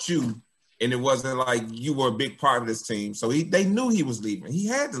helped you, and it wasn't like you were a big part of this team. So they knew he was leaving. He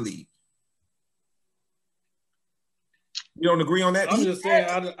had to leave. You don't agree on that? I'm just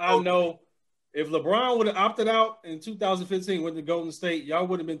saying, I know if LeBron would have opted out in 2015 with the Golden State, y'all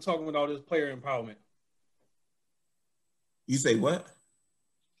would have been talking about all this player empowerment. You say what?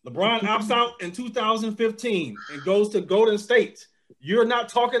 LeBron opts out in 2015 and goes to Golden State. You're not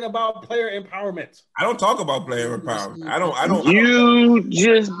talking about player empowerment. I don't talk about player empowerment. I don't. You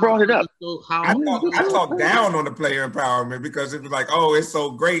just brought it up. I talk down on the player empowerment because it was like, oh, it's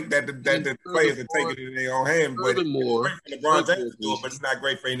so great that the players are taking it in their own hand. But it's great for LeBron James to do it, but it's not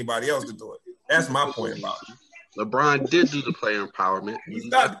great for anybody else to do it. That's my point about it. LeBron did do the player empowerment. He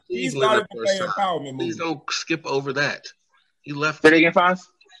started the player empowerment. Please don't skip over that. He left. Say it again, Fonz?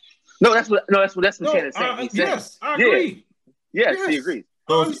 No, that's what Shannon's saying. Yes, I agree. Yes, he agrees.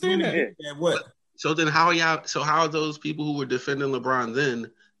 I understand that. Yeah, what? So then how are those people who were defending LeBron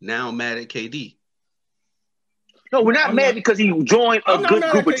then now mad at KD? No, we're not mad because he joined a good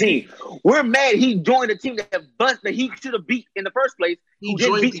group of teams. We're mad he joined a team that he should have beat in the first place. He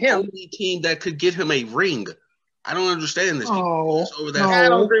joined the only team that could get him a ring. I don't understand this. I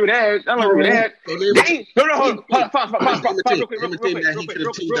don't agree with that. Hold on.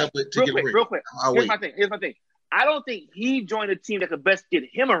 Real quick. Here's my thing. I don't think he joined a team that could best get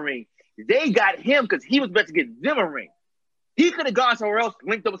him a ring. They got him because he was best to get them a ring. He could have gone somewhere else,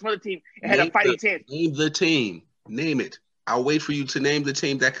 linked up with some other team, and had a fighting chance. Name the team. Name it. I'll wait for you to name the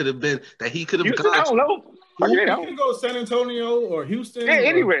team that he could have gone. I don't know. He could go San Antonio or Houston. Yeah,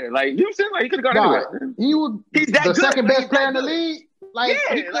 anywhere. Like Houston, he could have gone anywhere. He's the second best player in the league.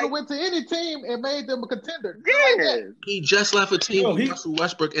 He could have went to any team and made them a contender. Yeah. He just left a team with Russell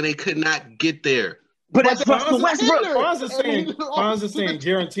Westbrook and they could not get there. But that's Russell Westbrook. Fonz is saying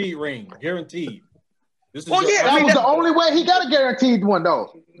guaranteed ring. Guaranteed. That was the only way he got a guaranteed one,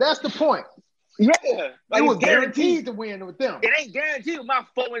 though. That's the point. Yeah. It was guaranteed to win with them. It ain't guaranteed with my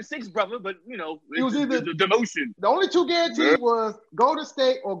 4-6 brother, but, it was either the demotion. The only 2 guaranteed was go to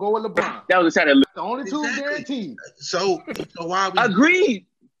State or go with LeBron. That was the only 2 guaranteed. So why we agreed?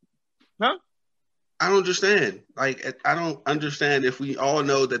 Huh? I don't understand. I don't understand if we all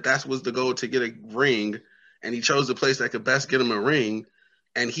know that was the goal to get a ring, and he chose the place that could best get him a ring,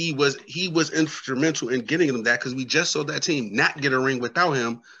 and he was instrumental in getting him that because we just saw that team not get a ring without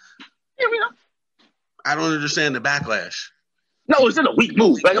him. Yeah, we know. I don't understand the backlash. No, it's still a weak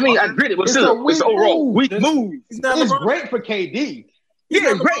move. I agree. It's overall weak move. It's great for KD.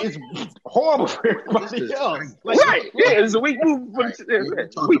 Yeah, great. It's horrible for everybody else. Right. Yeah, it's a weak move.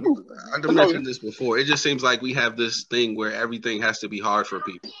 I've mentioned this before. It just seems like we have this thing where everything has to be hard for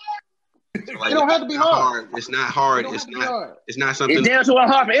people. It don't have to be hard. It's not hard. It's not something. It's damn so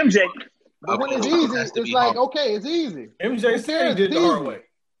hard for MJ. But when it's easy, it's like, okay, it's easy. MJ said he did the hard way.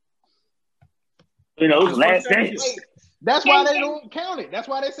 Last dance. That's why they don't count it. That's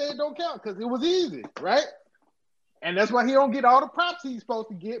why they say it don't count, because it was easy, right? And that's why he don't get all the props he's supposed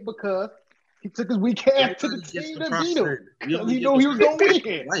to get, because he took his weak ass to the team that beat him. He knew he was going to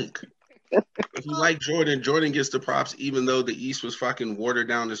win. Like, if you like Jordan, Jordan gets the props, even though the East was fucking watered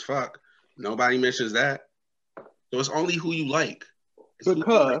down as fuck. Nobody mentions that. So it's only who you like.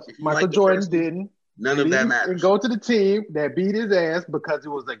 Because Michael Jordan didn't. None of that matters. And go to the team that beat his ass because it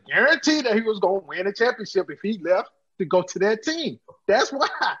was a guarantee that he was going to win a championship if he left to go to that team. That's why.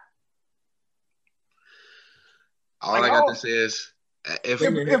 All I got to say is, if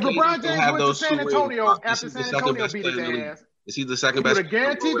LeBron James went to San Antonio after San Antonio beat his ass, is he the second he best? would have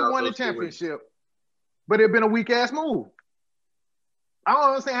guaranteed to win the championship, but it'd been a weak ass move. I don't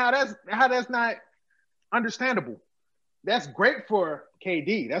understand how that's not understandable. That's great for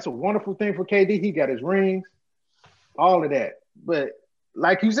KD. That's a wonderful thing for KD. He got his rings, all of that. But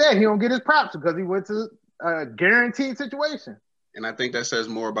like you said, he don't get his props because he went to a guaranteed situation. And I think that says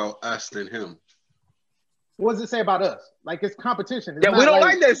more about us than him. What does it say about us? Like, it's competition. It's Yeah, we don't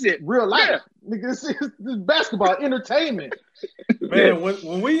like that shit. Real life. Yeah. It's basketball, entertainment. Man,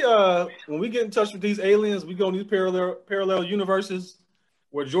 when we get in touch with these aliens, we go in these parallel universes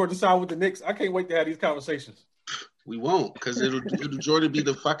where Jordan signed with the Knicks. I can't wait to have these conversations. We won't, because it'll Jordan be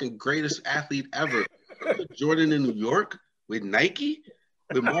the fucking greatest athlete ever. Jordan in New York with Nike,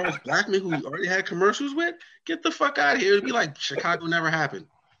 with Morris Blackman, who he already had commercials with. Get the fuck out of here. It'd be like Chicago never happened.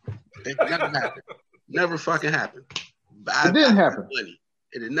 It never happened. Never fucking happened. It didn't happen.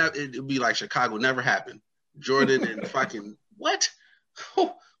 It'd be like Chicago never happened. Jordan and fucking what?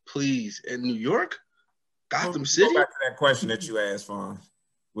 Oh, please. In New York? Gotham City? Go back to that question that you asked, Fawn.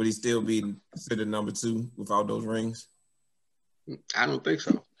 Would he still be considered number 2 without those rings? I don't think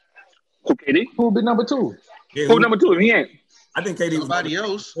so. Who, KD? Who would be number 2? Yeah, Who number 2 if he ain't? I think KD was somebody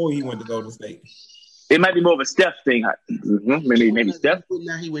else before he went to Golden State. It might be more of a Steph thing. Mm-hmm. Maybe Steph.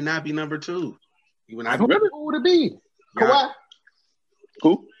 He would not be number 2. He would not Who would it be? Kawhi?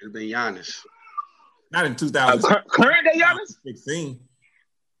 Who? It would be Giannis. Not in 2016. Current day Giannis?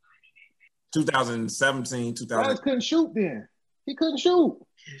 2017, 2000. Giannis couldn't shoot then. He couldn't shoot.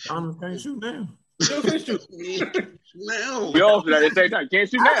 Giannis can't shoot now. Still can't shoot. No. We all at the same time. Can't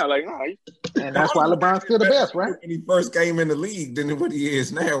shoot now. Like, and that's why LeBron's still the best, right? When he first came in the league than what he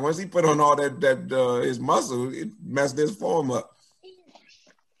is now. Once he put on all that his muscle, it messed his form up.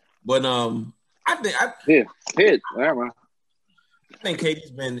 But I think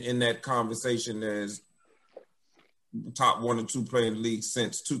KD's been in that conversation as top 1 or 2 player in the league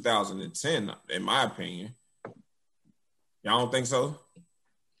since 2010, in my opinion. Y'all don't think so?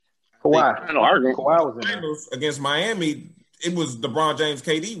 Kawhi. I don't argue. Kawhi was in there. Against Miami, it was LeBron James,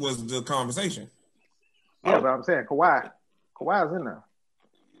 KD was the conversation. Yeah, but I'm saying Kawhi was in there.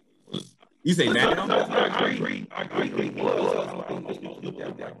 You say now? I agree.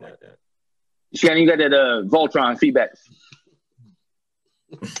 Shannon, you got that Voltron feedback.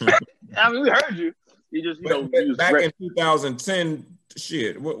 I mean, we heard you. You just, back in 2010,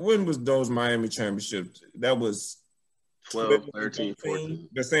 shit. When was those Miami championships? That was 12, 13, 14.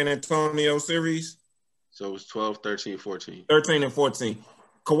 The San Antonio series. So it was 12, 13, 14. 13 and 14.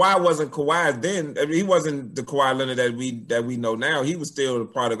 Kawhi wasn't Kawhi then. I mean, he wasn't the Kawhi Leonard that we know now. He was still a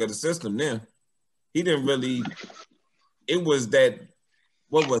product of the system then. He didn't really. It was that.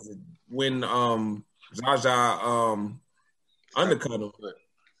 What was it when Zaza undercut him?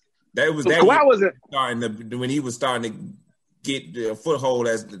 That was that. Kawhi wasn't when he was starting to get the foothold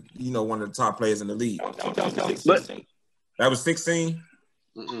as one of the top players in the league. But that was 16. That was 17.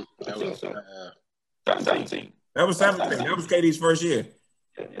 That was 17. That was KD's first year.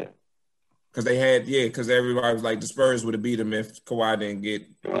 Yeah. Because everybody was like the Spurs would have beat him if Kawhi didn't get.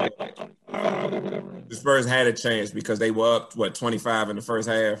 The Spurs had a chance because they were up 25 in the first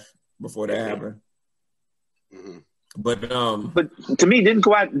half before that happened. Mm-hmm. But to me, didn't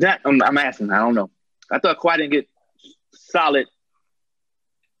Kawhi? I'm asking. I don't know. I thought Kawhi didn't get solid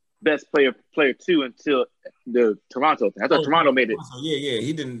best player 2 until the Toronto thing. I thought Toronto made it. Yeah,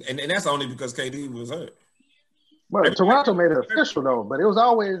 he didn't, and that's only because KD was hurt. Well, Toronto made it official though, but it was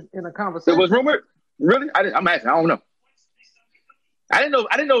always in a conversation. It was rumored. Really? I'm asking. I don't know. I didn't know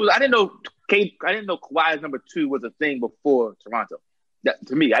Kawhi's number 2 was a thing before Toronto. That,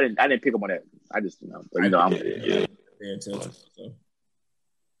 to me, I didn't pick up on that. I just I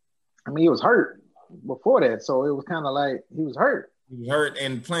mean, he was hurt before that, so it was kind of like he was hurt. He was hurt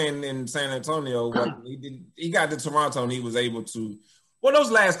and playing in San Antonio. He got to Toronto and he was able to. Well, those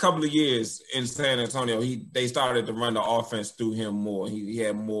last couple of years in San Antonio, they started to run the offense through him more. He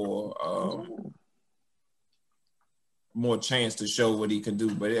had more. more chance to show what he can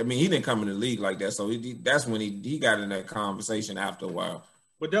do. But I mean, he didn't come in the league like that, so that's when he got in that conversation after a while.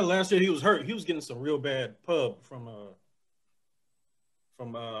 But that last year he was hurt. He was getting some real bad pub from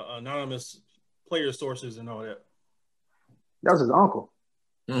anonymous player sources and all that. That was his uncle.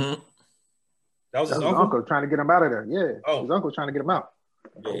 Mm-hmm. That was his His uncle trying to get him out of there. Yeah. Oh. His uncle trying to get him out.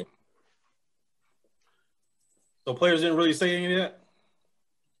 Yeah. So players didn't really say any of that?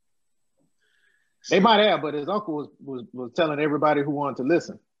 They might have, but his uncle was telling everybody who wanted to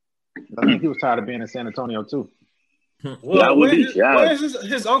listen. I think he was tired of being in San Antonio too. Well, where is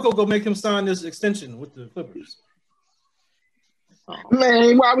his uncle go make him sign this extension with the Clippers?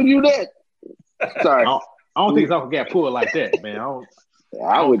 Man, why would you do that? Sorry. I don't think his uncle got pulled like that, man.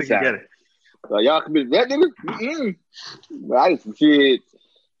 I would think say. he get it. Y'all committed that nigga? Mm-mm. But I just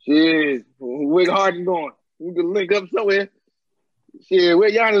shit. Where Harden going? We can link up somewhere. Shit, where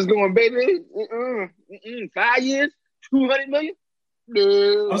Giannis going, baby? 5 years, $200 million.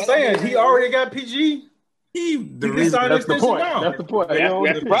 No, I'm saying he already got PG. That's the point. That's the point.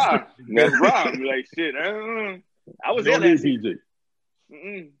 That's the problem. That's the problem. Like shit. I was there last PG.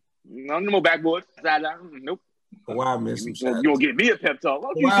 No more backboards. Nope. Why miss some shots? You gonna give me a pep talk?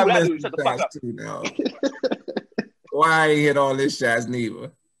 Why miss some shut the fuck up. too now? Why ain't hit all his shots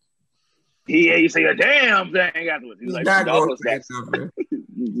neither? He ain't say a damn thing afterwards. He's like, not gonna say something.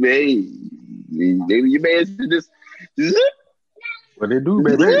 Maybe your man should just what they do,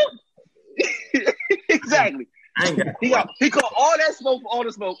 baby. Exactly. He caught all that smoke for all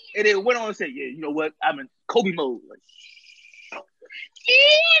the smoke, and then went on and said, "Yeah, you know what? I'm in Kobe mode." Like,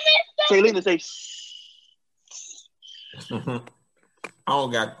 say Lena say. I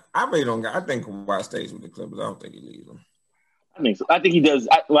really don't got. I think Kawhi stays with the Clippers. I don't think he leaves them. I think so. I think he does.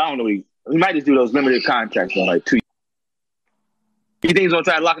 I don't know. He might just do those limited contracts on like 2 years. You think he's gonna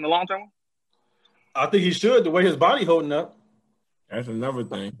try to lock in the long term? I think he should. The way his body holding up. That's another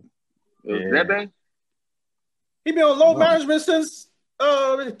thing. Is that bad? He been on load management since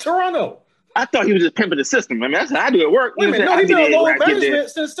Toronto. I thought he was just pimping the system. I mean, that's how I do it work. Wait a minute, no, he been on load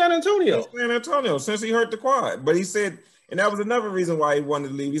management since San Antonio. Since he hurt the quad. But he said, and that was another reason why he wanted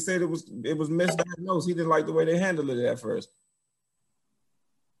to leave. He said it was misdiagnosed. He didn't like the way they handled it at first.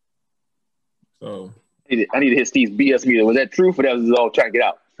 So I need to hit Steve's BS meter. Was that true? For that was all trying to get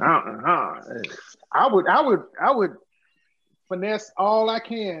out. I would finesse all I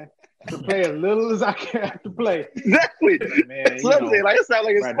can to play as little as I can to play. Exactly. Man, that's what I'm saying. Like, it sounds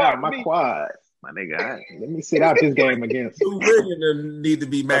like it's right smart. now, my quad, my nigga. Let me sit out this game against. Lou Williams need to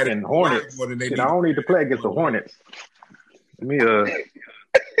be mad at Hornets. More than they I don't need to play against the Hornets. Let me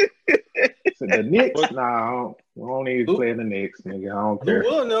the Knicks. Nah, I don't need to play in the Knicks, nigga. I don't care.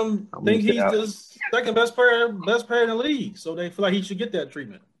 Lou Williams think he's the second best player in the league, so they feel like he should get that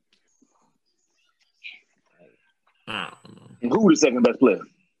treatment. Who the second best player?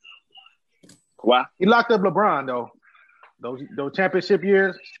 Kawhi. He locked up LeBron though. Those championship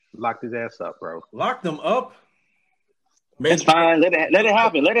years locked his ass up, bro. Locked them up. That's fine. Let it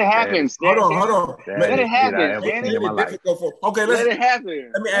happen. Let it happen. Hold on. Let it happen. Okay, let it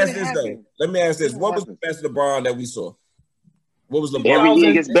happen. Let me ask this though. Let me ask this. What was the best LeBron that we saw? What was LeBron? Every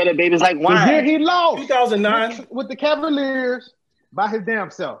year gets better, baby. It's like wine. The year he lost 2009 with the Cavaliers by his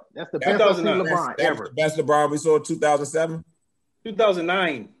damn self. That's the best I've seen LeBron ever. The best LeBron we saw in 2007?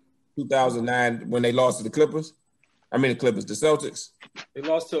 2009. 2009 when they lost to the Clippers. I mean the Celtics. They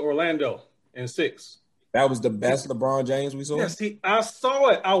lost to Orlando in 6. That was the best LeBron James we saw? Yes, I saw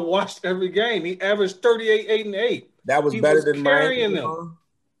it. I watched every game. He averaged 38, 8, and 8. That was better than carrying them.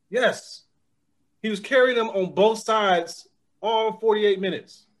 Yes. He was carrying them on both sides all 48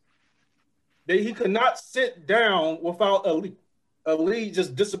 minutes. He could not sit down without a lead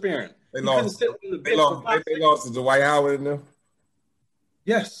just disappearing. They lost to Dwight Howard in them.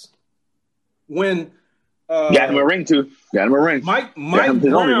 Yes. When got him a ring too. Got him a ring. Mike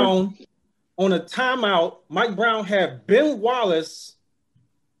Brown on a timeout. Mike Brown had Ben Wallace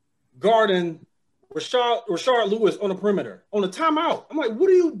guarding Rashard Lewis on the perimeter on a timeout. I'm like, what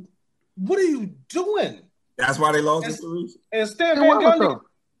are you doing? That's why they lost the series. And Stan Van Gundy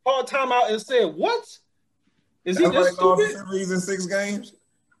called timeout and said, "What? Is he just stupid?" Lost the series in 6 games.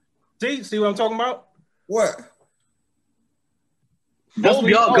 See what I'm talking about? What? Both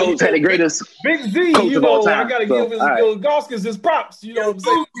y'all goats had the greatest Big Z, you know, I gotta give Gauskas his props, you know what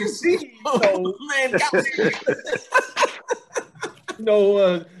I'm saying?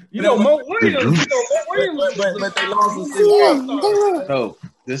 Mo Williams, but they lost the So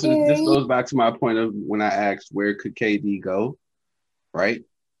this goes back to my point of when I asked where could KD go, right?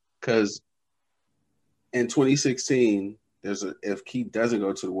 Because in 2016, if Keith doesn't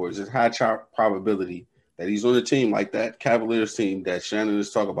go to the Warriors, there's high probability that he's on a team like that Cavaliers team that Shannon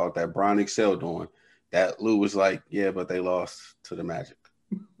is talking about, that Bron excelled on, that Lou was like, yeah, but they lost to the Magic.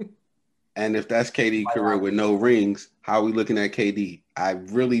 And if that's KD's career with no rings, how are we looking at KD? I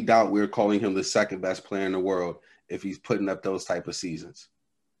really doubt we're calling him the second best player in the world if he's putting up those type of seasons.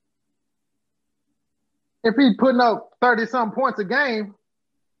 If he's putting up 30-something points a game,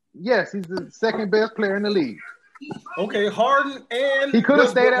 yes, he's the second best player in the league. Okay, Harden and he could have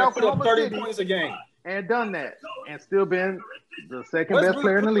stayed out put up for 30 points a game and done that, and still been the second best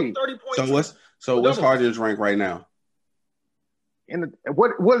player in the league. So what's Harden's rank right now?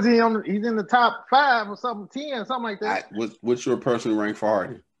 What is he on? He's in the top 5 or something, 10, something like that. What's your personal rank for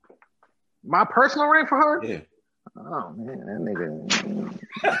Harden? My personal rank for Harden? Yeah. Oh man, that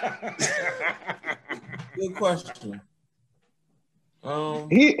nigga. Good question.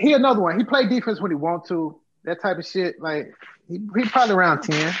 He another one. He played defense when he want to. That type of shit. Like he probably around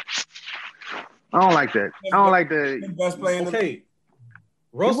 10. I don't like that. I don't like the best player in the league.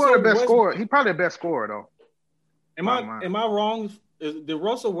 Russell was the best scorer. He probably the best scorer though. Am I wrong? Did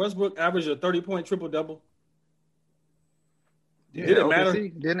Russell Westbrook average a 30-point triple-double? Yeah, did it matter?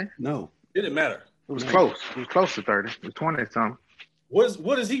 Didn't it? No. Did it matter? It was close. It was close to 30. It was 20-something.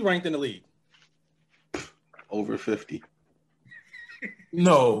 What is he ranked in the league? Over 50.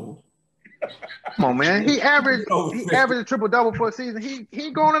 No. Come on, man. He averaged a triple-double for a season.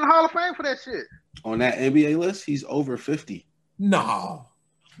 He going in the Hall of Fame for that shit. On that NBA list, he's over 50. No.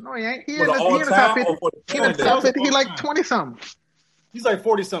 No, he ain't. He in the top 50. He in the top 50. He like 20-something. He's like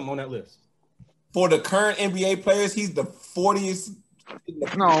 40-something on that list. For the current NBA players, he's the 40th.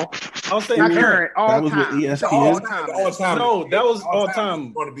 No. I'll say not current. All was time. with ESPN. All time. No, that was all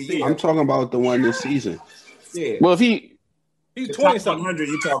time. I'm talking about the one this season. Yeah. Well, if he's 20-something. 100,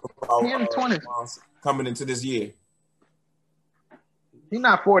 you talking about he in the 20s. coming into this year. He's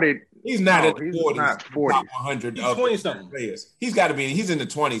not 40. He's not in the 40s. He's not 40. Top 100 he's of 20-something players. He's got to be. He's in the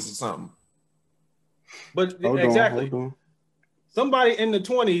 20s or something. But Hold exactly. on. Somebody in the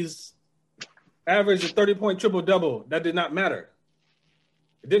 20s averaged a 30-point triple-double. That did not matter.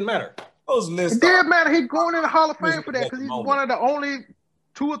 It didn't matter. Those lists. It did matter. He's going in the Hall of Fame for that because he's one of the only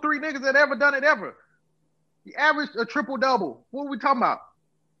 2 or 3 niggas that ever done it ever. He averaged a triple-double. What are we talking about?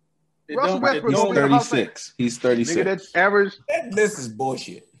 Russell Westbrook. He's 36. He's 36. Nigga, that average. That list is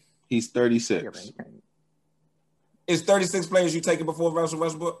bullshit. He's 36. Is 36 players you taking before Russell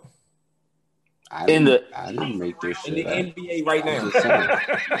Westbrook? I didn't make this shit in the up. NBA right now.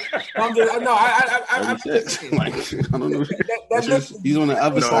 I don't know. He's on the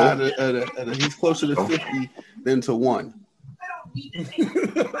other side of the, he's closer to 50 than to 1.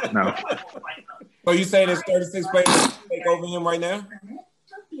 No. So you saying there's 36 players take over him right now?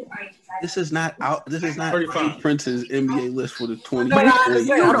 This is not out. This is not Prince's NBA list for the 20. No, I'm just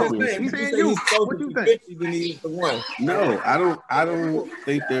saying. He's what you think? 50 than he is the one. No, I don't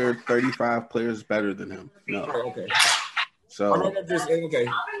think there are 35 players better than him. No. Oh, okay. So okay.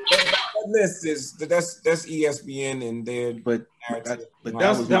 That list is that's ESPN and their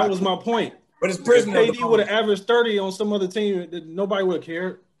that was my point. But it's prisoner. If KD would have averaged 30 on some other team, nobody would have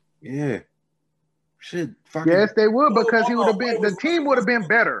cared. Yeah. Shit. Yes, they would because he would have been. The team would have been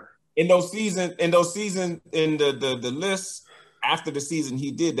better. In those seasons, in the list after the season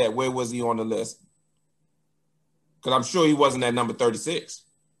he did that, where was he on the list? Because I'm sure he wasn't at number 36.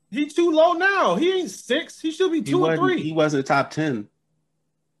 He's too low now. He ain't 6. He should be 2 or 3. He wasn't top 10.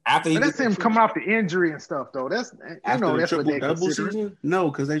 After that's him come off the injury and stuff though. That's that's what they consider. Season? No,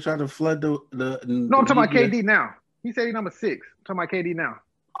 because they tried to flood the. No, I'm talking about KD now. He said he's number 6. I'm talking about KD now.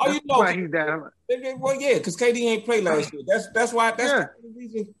 Oh, that's why he's down. Well, yeah, because KD ain't played last year. That's why the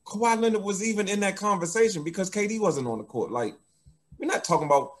reason Kawhi Leonard was even in that conversation because KD wasn't on the court. Like, we're not talking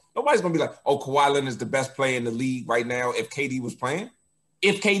about nobody's gonna be like, oh, Kawhi Leonard is the best player in the league right now if KD was playing.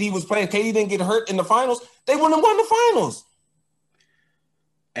 If KD was playing, KD didn't get hurt in the finals, they wouldn't have won the finals.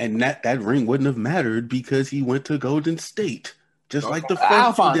 And that ring wouldn't have mattered because he went to Golden State. Just like the first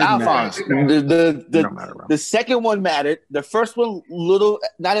Alphonse. The second one mattered. The first one, little,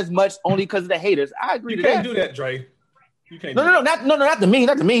 not as much, only because of the haters. I agree. You can't do that, Dre. You can't. Not to me.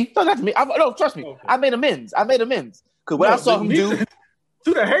 Not to me. No, trust me. Okay. I made amends. Because what I saw him do.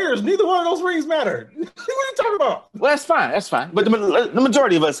 To the haters, neither one of those rings mattered. What are you talking about? Well, that's fine. But the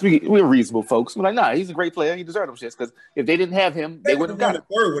majority of us, we're reasonable folks. We're like, nah, he's a great player. He deserved them shits. Because if they didn't have him, they wouldn't have got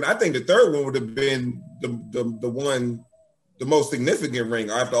the third one. I think the third one would have been the one. The most significant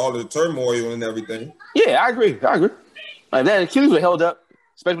ring after all of the turmoil and everything. Yeah, I agree. Like that, Achilles were held up,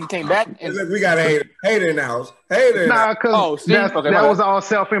 especially when he came back. And we got a hater in the house. Nah, because that was all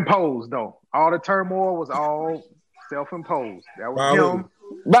self-imposed, though. All the turmoil was all self-imposed. That was him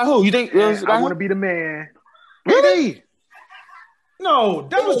By who? You think? I want to be the man. Really? KD. No,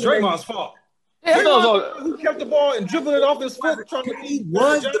 that was Draymond's fault. Yeah, Draymond, who kept the ball and dribbled it off his foot, trying to He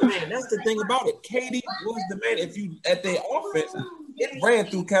was the man. That's the thing about it. KD was the man. If you at their offense, it ran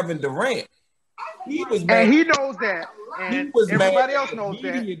through Kevin Durant. He was mad. And he knows that. And everybody else knows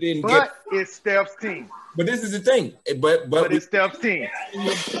that. But it's Steph's team. But this is the thing. But it's Steph's team.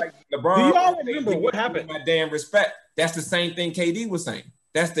 Like LeBron, do y'all remember what happened? My damn respect. That's the same thing KD was saying.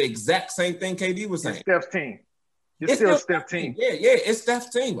 That's the exact same thing KD was saying. It's Steph's team. It's still Steph's team. Yeah, it's Steph's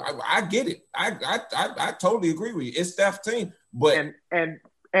team. I get it. I totally agree with you. It's Steph's team. But and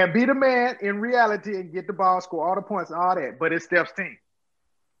be the man in reality and get the ball, score all the points and all that. But it's Steph's team.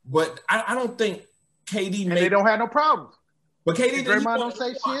 But I don't think KD and they don't have no problems. But KD and Draymond don't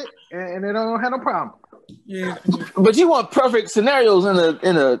say shit and they don't have no problem. Yeah. But you want perfect scenarios in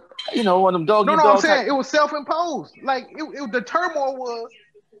a one of them dog. No, I'm saying it was self-imposed. Like the turmoil was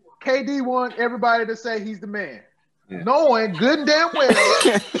KD wanted everybody to say he's the man. Yeah. Knowing good and damn well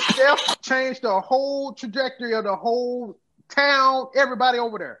Steph changed the whole trajectory of the whole town, everybody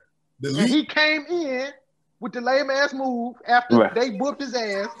over there. And he came in with the lame ass move after they whooped his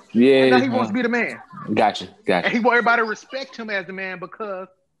ass. Yeah. And now he wants to be the man. Gotcha. And he want everybody to respect him as the man because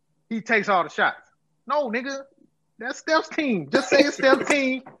he takes all the shots. No, nigga. That's Steph's team. Just say it's Steph's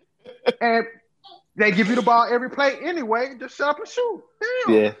team. And they give you the ball every play anyway. Just shut up and shoot.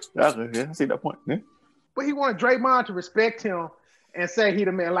 Damn. Yeah. I see that point. Yeah. But he wanted Draymond to respect him and say he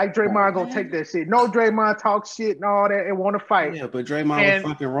the man. Like Draymond gonna take that shit. No, Draymond talk shit and all that and want to fight. Yeah, but Draymond was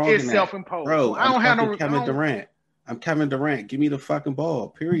fucking wrong in that. It's self-imposed. Bro, I don't have no Kevin Durant. I'm Kevin Durant. Give me the fucking ball.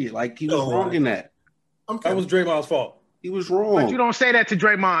 Period. Like he was wrong in that. That was Draymond's fault. He was wrong. But you don't say that to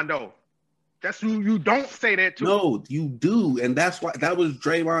Draymond though. That's who you don't say that to. No, you do, and that's why that was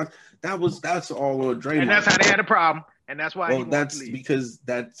Draymond. That's all on Draymond. And that's how they had a problem. And that's why. Well, that's because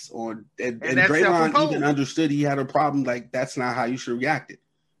that's on. And Draymond even understood he had a problem. Like that's not how you should react it.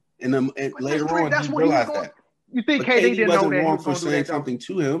 And later on, that's he what realized that. You think KD didn't know that? Wrong for saying something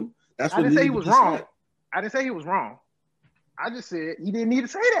to him. That's what I didn't say he was wrong. I didn't say he was wrong. I just said he didn't need to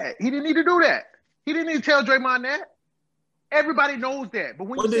say that. He didn't need to do that. He didn't need to tell Draymond that. Everybody knows that. But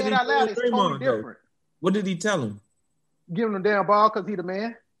when you say it out loud, it's totally different. What did he tell him? Give him the damn ball because he the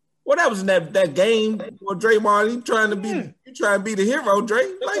man. Well, that was in that game where Draymond, he trying to be the hero, Dre.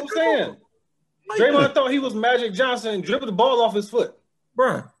 That's what I'm saying. Draymond thought he was Magic Johnson and dribbled the ball off his foot.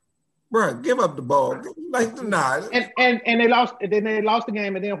 Bruh, give up the ball. Like, nah. And they lost. Then they lost the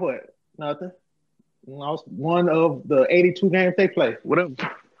game, and then what? Nothing. Lost one of the 82 games they played. Whatever.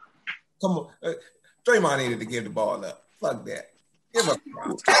 Come on, Draymond needed to give the ball up. Fuck that. Give up the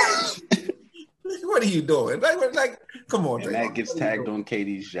ball. What are you doing? Like, come on, and that gets tagged on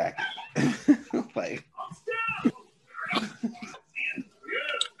KD's jacket. Like,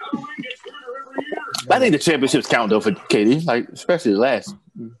 I think the championships count though for KD, like especially the last.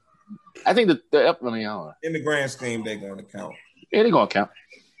 I think in the grand scheme they're going to count. Yeah, they're going to count.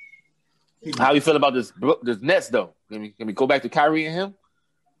 How you feel about this Nets though? Can we go back to Kyrie and him?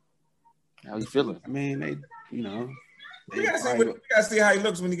 How you feeling? I mean, you gotta see how he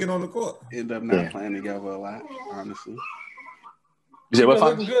looks when he get on the court. End up not playing together a lot, honestly. You said what?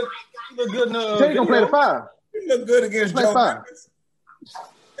 Look good. You look good. He gonna play the 5. You look good against Joe Harris.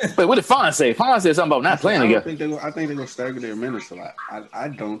 Wait, what did Fon say? Fon said something about not playing together. I think they're gonna stagger their minutes a lot. I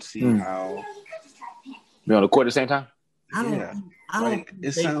don't see how. Be on the court at the same time. I don't.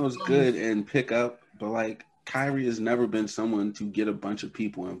 It sounds good and pick up, but like Kyrie has never been someone to get a bunch of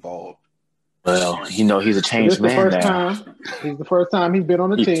people involved. Well, he's a changed man now. He's the first time he's been on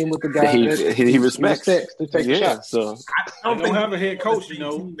the team with the guy he respects to take a shot. So I don't have a head coach,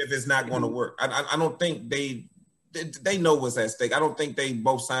 if it's not going to work. I don't think they know what's at stake. I don't think they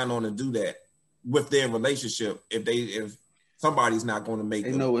both sign on to do that with their relationship. If somebody's not going to make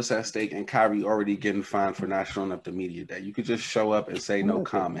they know what's at stake, and Kyrie already getting fined for not showing up to media day. You could just show up and say no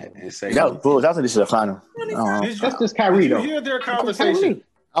comment and say that's what they should have fined him. That's just Kyrie though. Did you hear their conversation?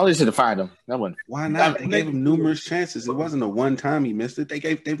 I should have fined him. That one. Why not? They gave him numerous chances. It wasn't a one time he missed it.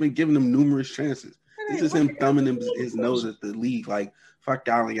 They've been giving him numerous chances. This is him thumbing his nose at the league like fuck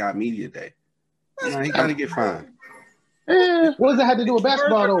y'all ain't got media day. He gotta get fined. What does that have to do with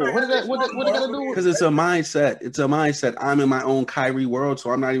basketball though? What they gotta do? Because it's a mindset. It's a mindset. I'm in my own Kyrie world,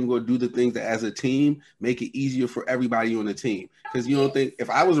 so I'm not even going to do the things that as a team make it easier for everybody on the team. Because you don't think if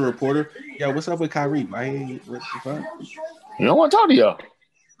I was a reporter, what's up with Kyrie? What the fuck? You don't want to talk to y'all.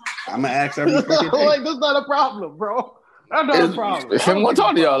 I'm gonna ask every fucking thing. Like that's not a problem, bro. That's not a problem. If I'm gonna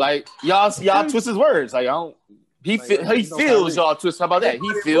talk to y'all, like y'all twist his words. Like he feels y'all twist. How about that?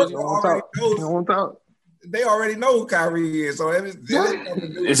 He feels. Don't talk. they already know who Kyrie is. So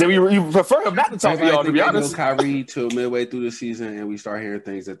So you prefer him not to talk to y'all, to be honest. Kyrie till midway through the season, and we start hearing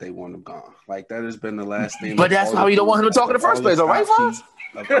things that they want him gone. Like that has been the last thing. But that's why you don't want him to talk in the first place, all right, Fonz?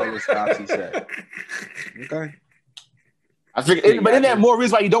 Of all the stops he said. Okay. I figured, but isn't that more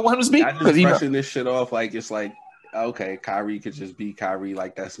reason why you don't want him to speak? I just brushing this shit off like it's like, okay, Kyrie could just be Kyrie.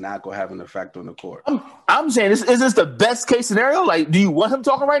 Like that's not gonna have an effect on the court. I'm saying, is this the best case scenario? Like, do you want him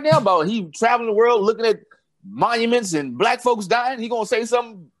talking right now about he traveling the world looking at monuments and black folks dying? He gonna say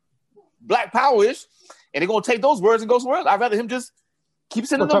something black power-ish, and they're gonna take those words and go somewhere else. I'd rather him just keep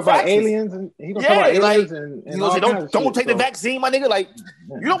sending them talk about faxes. aliens, and he gonna talk about aliens, and he gonna say, don't take the vaccine, my nigga. Like,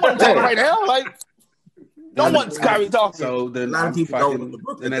 you don't want him talking right now. Like, don't want Kyrie talking. So then, a lot of people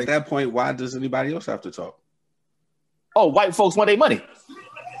don't. And at that point, why does anybody else have to talk? Oh, white folks want their money.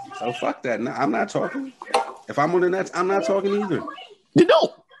 So fuck that. No, I'm not talking. If I'm on the Nets, I'm not talking either. You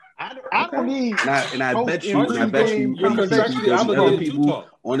don't. I don't need. And I bet you, other people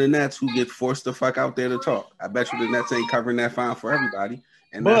on the Nets who get forced the fuck out there to talk. I bet you the Nets ain't covering that fine for everybody.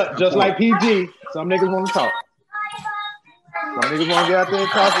 And but just like PG, some niggas want to talk. Some niggas want to get out there and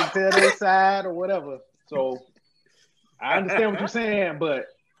talk and tell their side or whatever. So I understand what you're saying, but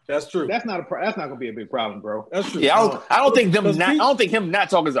that's true. That's not gonna be a big problem, bro. That's true. Yeah, I don't think him not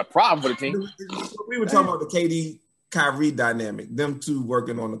talking is a problem for the team. We were talking about the KD Kyrie dynamic, them two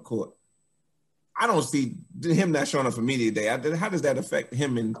working on the court. I don't see him not showing up for media day. How does that affect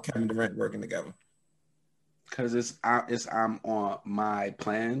him and Kevin Durant working together? Because I'm on my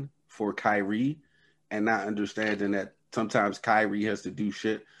plan for Kyrie and not understanding that sometimes Kyrie has to do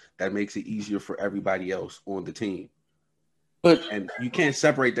shit that makes it easier for everybody else on the team. And you can't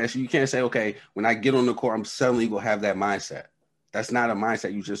separate that shit. You can't say, okay, when I get on the court, I'm suddenly going to have that mindset. That's not a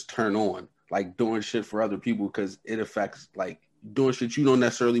mindset you just turn on, like doing shit for other people, because it affects, like, doing shit you don't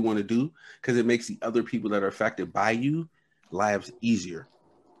necessarily want to do, because it makes the other people that are affected by you lives easier.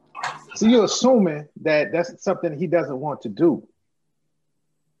 So you're assuming that that's something he doesn't want to do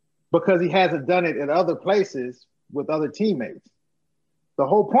because he hasn't done it at other places with other teammates. The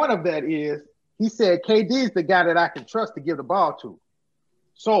whole point of that is he said KD is the guy that I can trust to give the ball to.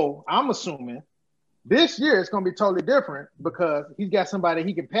 So I'm assuming this year it's going to be totally different because he's got somebody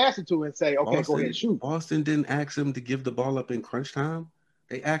he can pass it to and say, okay, go ahead and shoot. Boston didn't ask him to give the ball up in crunch time.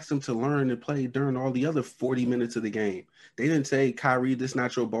 They asked him to learn and play during all the other 40 minutes of the game. They didn't say, Kyrie, this is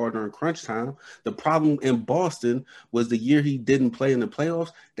not your ball during crunch time. The problem in Boston was the year he didn't play in the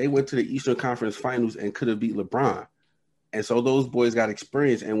playoffs, they went to the Eastern Conference Finals and could have beat LeBron. And so those boys got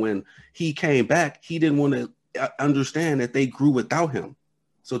experience. And when he came back, he didn't want to understand that they grew without him.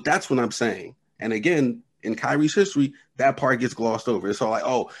 So that's what I'm saying. And again, in Kyrie's history, that part gets glossed over. It's all like,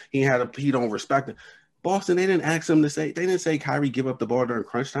 oh, he don't respect him. Boston, they didn't ask him to say, they didn't say Kyrie give up the ball during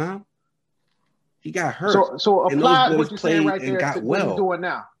crunch time. He got hurt. So apply what you're saying right there to what he's doing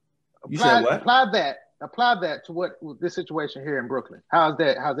now. You said what? Apply that to what this situation here in Brooklyn. How's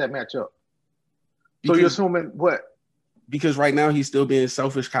that match up? So you're assuming what? Because right now he's still being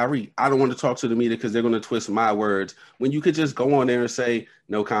selfish, Kyrie. I don't want to talk to the media because they're going to twist my words. When you could just go on there and say,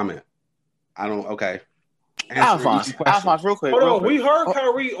 no comment. Okay. Alphonse, real quick. Hold on. We heard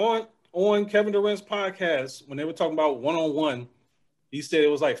Kyrie on Kevin Durant's podcast when they were talking about one-on-one. He said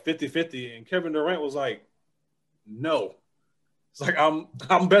it was like 50-50, and Kevin Durant was like, no. It's like, I'm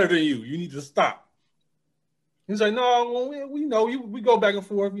better than you. You need to stop. He's like, no, we go back and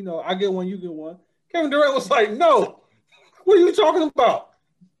forth. You know, I get one, you get one. Kevin Durant was like, no. What are you talking about?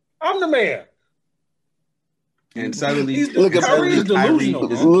 I'm the man. And suddenly, look at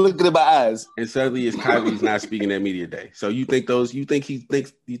my eyes. And suddenly, it's Kyrie's not speaking at media day. So you think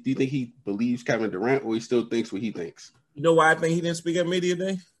he believes Kevin Durant, or he still thinks what he thinks? You know why I think he didn't speak at media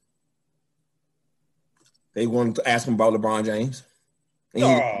day? They wanted to ask him about LeBron James, and he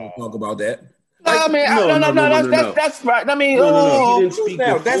didn't talk about that. No. That's right. I mean, he didn't speak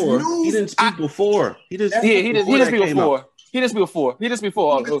before. That's news. He didn't speak before. He didn't speak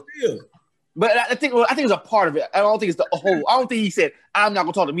before. But I think it's a part of it. I don't think it's the whole. I don't think he said, I'm not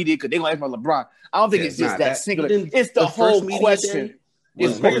going to talk to media because they're going to ask about LeBron. I don't think it's just that singular. It's the whole question.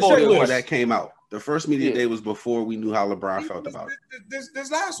 It's before that came out. The first media day was before we knew how LeBron felt about it. This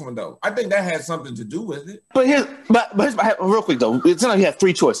last one, though, I think that had something to do with it. But here's real quick, though. It's like he had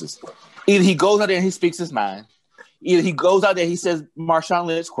three choices. Either he goes out there and he speaks his mind. Either he goes out there and he says Marshawn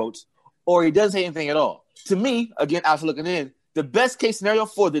Lynch quotes, or he doesn't say anything at all. To me, again, after looking in, the best case scenario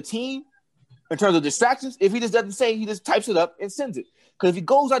for the team in terms of distractions, if he just doesn't say, he just types it up and sends it. Because if he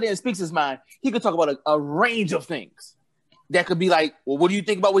goes out there and speaks his mind, he could talk about a range of things. That could be like, well, what do you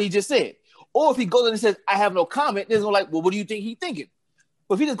think about what he just said? Or if he goes in and says, I have no comment, there's no like, well, what do you think he's thinking?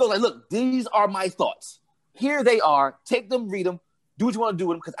 But if he just goes like, look, these are my thoughts. here they are. Take them, read them, do what you want to do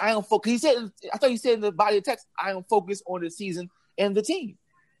with them. Because I am focused. I thought he said in the body of text, I am focused on the season and the team.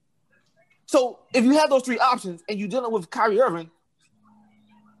 So if you have those three options and you're dealing with Kyrie Irving,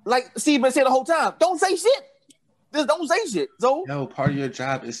 like Steve been saying the whole time, don't say shit. Just don't say shit. So part of your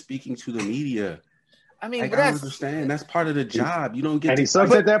job is speaking to the media. I mean, like, I understand that's part of the job. You don't get. And he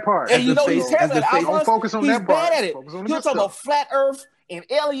sucks at that part. And you know he's terrible at it. Don't focus on that part. He's bad at it. He'll talk about flat Earth and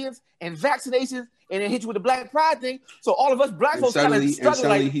aliens and vaccinations, and then hit you with the Black Pride thing. So all of us black folks kind of struggle. And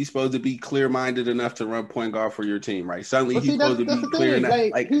suddenly he's supposed to be clear-minded enough to run point guard for your team, right? Suddenly he's supposed to be clear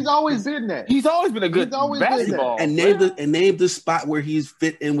enough. Like he's always been that. He's always been a good basketball. And name the spot where he's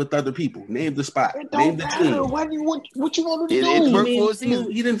fit in with other people. Name the spot. Name the team. What you want to do?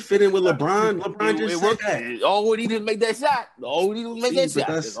 He didn't fit in with LeBron. LeBron just said that. Oh, he didn't make that shot. Oh, he didn't make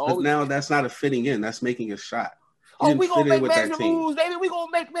that shot. But now that's not a fitting in. That's making a shot. Oh, we gonna make management moves, baby. We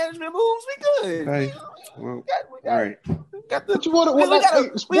gonna make management moves. We good. Okay. Well, all right. What you want?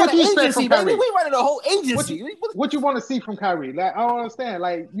 We got an agency, baby. We running a whole agency. What you want to see from Kyrie? Like, I don't understand.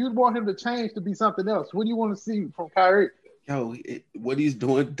 Like, you'd want him to change to be something else. What do you want to see from Kyrie? Yo, what he's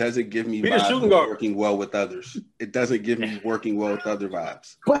doing doesn't give me vibes of working well with others. It doesn't give me working well with other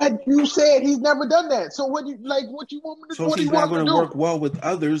vibes. But you said he's never done that. So what you want me to do? So if he's not going to work well with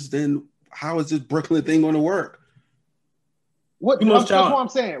others, then how is this Brooklyn thing going to work? That's what I'm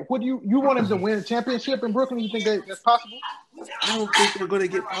saying. What do you want him to win a championship in Brooklyn? You think that's possible? I don't think they're going to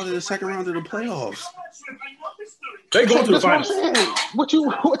get out of the second round of the playoffs. They go to the finals. What you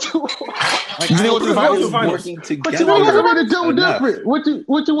like, they go to the finals. Working together. But you don't have to do different. What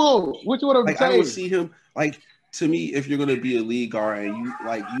you want? What you want to say? I don't see him like. To me, if you're going to be a league guard and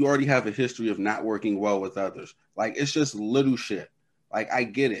you already have a history of not working well with others, like it's just little shit. Like, I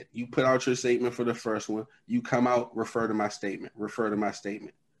get it. You put out your statement for the first one. You come out, refer to my statement, refer to my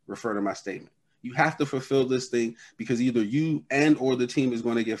statement, refer to my statement. You have to fulfill this thing because either you and or the team is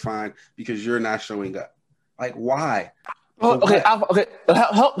going to get fined because you're not showing up. Like, why? Okay.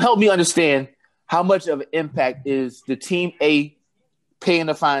 Help me understand how much of an impact is the team A paying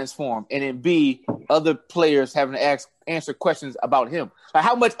the fines for him, and then B, other players having to answer questions about him. Like,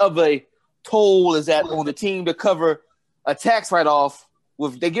 how much of a toll is that on the team to cover a tax write-off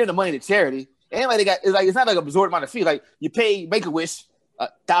with they give the money to charity? And like it's not like a absorbed amount of fee. Like you pay Make-A-Wish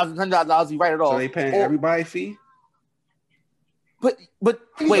 $1,000, you write it off. So they paying everybody a fee? But wait.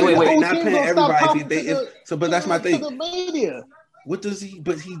 Not paying everybody a fee. But that's my thing. The media. What does he?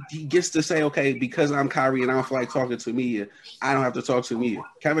 But he gets to say, okay, because I'm Kyrie and I don't feel like talking to media, I don't have to talk to media.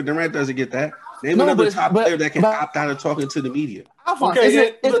 Kevin Durant doesn't get that. Name another top player that can opt out of talking to the media.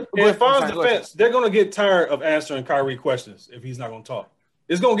 Okay, in Fonz's defense, they're going to get tired of answering Kyrie questions if he's not going to talk.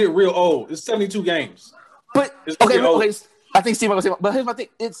 It's going to get real old. It's 72 games. But okay, I think Steve was going to say, but here's my thing.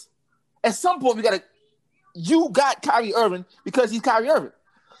 It's at some point you got Kyrie Irving because he's Kyrie Irving.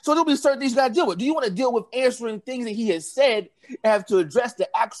 So there'll be certain things you got to deal with. Do you want to deal with answering things that he has said and have to address the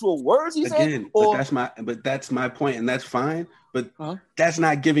actual words he said? But that's my point, and that's fine. But that's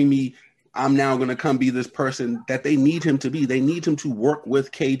not giving me. I'm now going to come be this person that they need him to be. They need him to work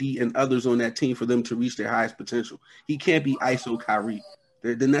with KD and others on that team for them to reach their highest potential. He can't be ISO Kyrie.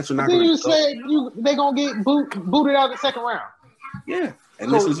 Then that's not going to. You said they're going to get booted out of the second round. Yeah.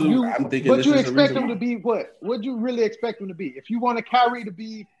 And so I'm thinking. But you expect him to be what? What do you really expect him to be? If you want Kyrie to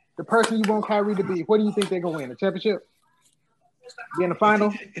be the person you want Kyrie to be, what do you think they're going to win? A championship? Be in the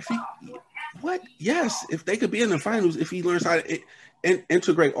final? Yes. If they could be in the finals, if he learns how to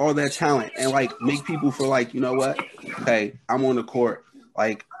integrate all that talent and like make people feel like, you know what? Okay, I'm on the court.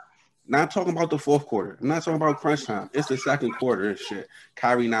 Like, not talking about the fourth quarter. I'm not talking about crunch time. It's the second quarter and shit.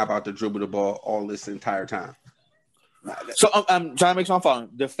 Kyrie not about to dribble the ball all this entire time. So I'm trying to make sure I'm following.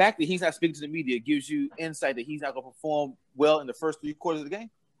 The fact that he's not speaking to the media gives you insight that he's not going to perform well in the first 3 quarters of the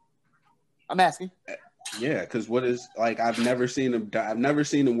game? I'm asking. Yeah, because I've never seen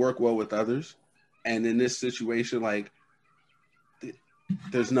him work well with others. And in this situation, like,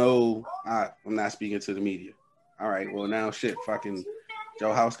 there's no, I'm not speaking to the media. All right, well, now shit, fucking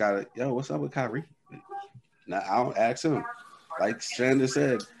Joe House got it. Yo, what's up with Kyrie? Now, I'll ask him. Like Shandon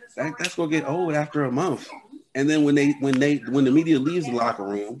said, that's going to get old after a month. And then when the media leaves the locker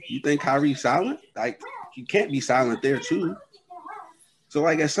room, you think Kyrie's silent? Like, he can't be silent there too. So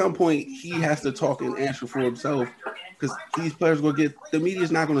like at some point he has to talk and answer for himself because these players will get the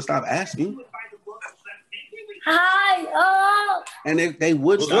media's not going to stop asking. And they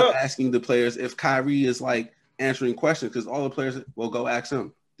would stop asking the players if Kyrie is like answering questions because all the players will go ask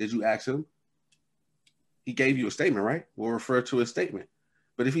him. Did you ask him? He gave you a statement, right? We'll refer to his statement.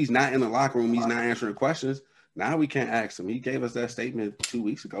 But if he's not in the locker room, he's not answering questions. Now we can't ask him. He gave us that statement 2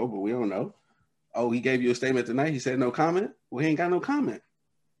 weeks ago, but we don't know. oh, he gave you a statement tonight. He said no comment. Well, he ain't got no comment.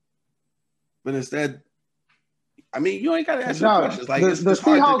 But instead, I mean, you ain't got to answer questions. Like the it's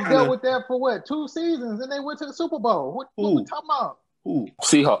hard Seahawks to dealt with that for what, 2 seasons, and they went to the Super Bowl. What we talking about? Who?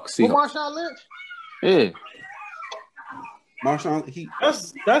 Seahawks. With Marshawn Lynch? Yeah. Marshawn,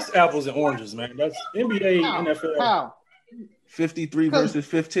 that's apples and oranges, man. That's NBA, NFL. How? 53 versus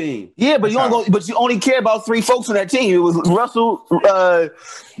 15. Yeah, but you only care about 3 folks on that team. It was Russell,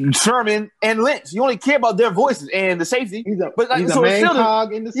 Sherman, and Lynch. You only care about their voices and the safety. He's a main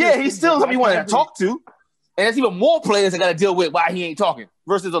cog in the system. Yeah, he's still somebody you want to talk to. And there's even more players that got to deal with why he ain't talking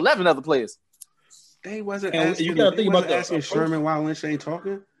versus 11 other players. They wasn't asking. You got to think about asking Sherman why Lynch ain't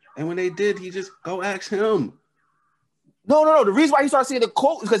talking. And when they did, he just go ask him. No. The reason why he started saying the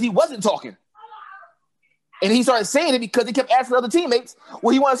quote is because he wasn't talking. And he started saying it because he kept asking other teammates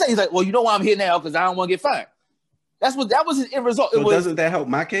what he wanted to say. He's like, well, you know why I'm here now because I don't want to get fined. That was his end result. So doesn't that help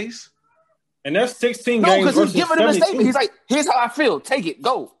my case? And that's 16 games. No, because he's giving him a 72. statement. He's like, here's how I feel. Take it.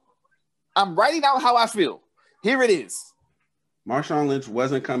 Go. I'm writing out how I feel. Here it is. Marshawn Lynch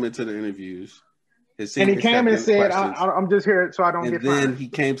wasn't coming to the interviews. And he came and said, I'm just here so I don't get fined. And then he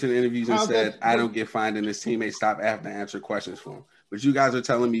came to the interviews and said, I don't get fined, and his teammates stopped having to answer questions for him. But you guys are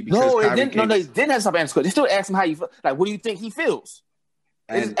telling me because they didn't have to stop answering questions. They still asked him how you feel. Like, what do you think he feels?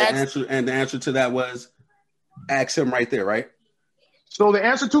 And the answer to that was, ask him right there, right? So the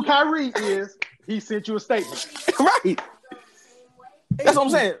answer to Kyrie is he sent you a statement. Right. That's what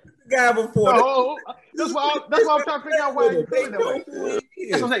I'm saying. Guy before. No, that's why I'm trying to figure out why you doing that.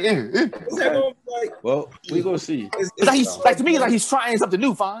 That's what I'm saying. Well, we gonna see. To me, it's like he's trying something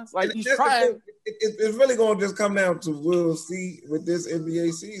new, Fonz. Like he's trying. It's really gonna just come down to we'll see with this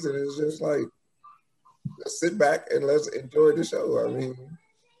NBA season. It's just like let's sit back and let's enjoy the show. I mean,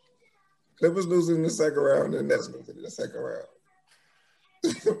 Clippers losing in the second round, and Nets losing in the second round.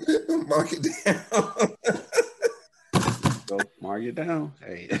 Mark it down. Go mark it down.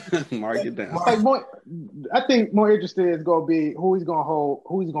 Hey, mark it down. I think more interested is going to be who he's going to hold,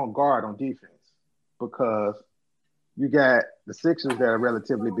 who he's going to guard on defense, because you got the Sixers that are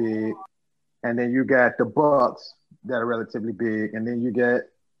relatively big, and then you got the Bucks that are relatively big, and then you got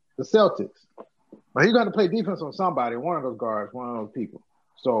the Celtics. But he's going to play defense on somebody, one of those guards, one of those people.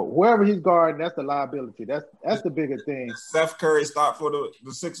 So whoever he's guarding, that's the liability. That's the bigger thing. Steph Curry start for the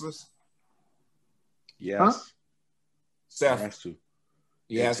Sixers? Yes. Huh? Steph has to.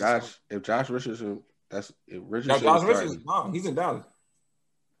 Yeah. If Josh Richardson, Josh Richardson, he's in Dallas.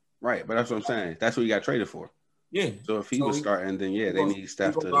 Right, but that's what I'm saying. That's what he got traded for. Yeah. So if he was starting, then they need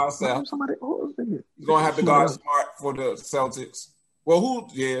Steph to. He's gonna have to guard Smart for the Celtics. Well,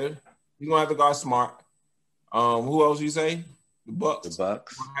 he's gonna have to guard Smart. Who else you say? The Bucks.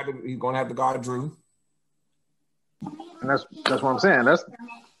 He's gonna have to guard Drew. And that's what I'm saying.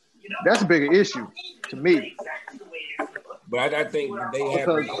 That's a bigger issue to me. But I think they have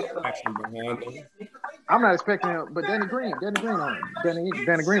action behind them. I'm not expecting him, but Danny Green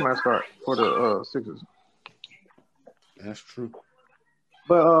might start for the Sixers. That's true.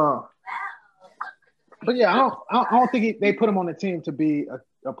 But yeah, I don't think they put him on the team to be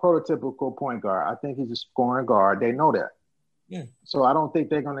a prototypical point guard. I think he's a scoring guard. They know that. Yeah. So I don't think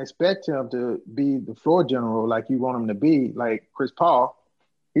they're going to expect him to be the floor general like you want him to be, like Chris Paul.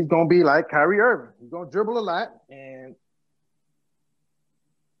 He's going to be like Kyrie Irving. He's going to dribble a lot and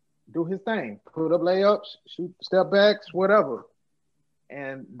do his thing. Put up layups, shoot step backs, whatever.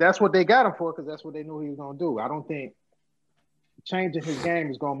 And that's what they got him for, because that's what they knew he was going to do. I don't think changing his game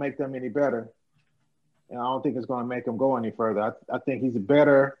is going to make them any better. And I don't think it's going to make him go any further. I think he's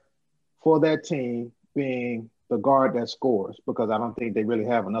better for that team being the guard that scores, because I don't think they really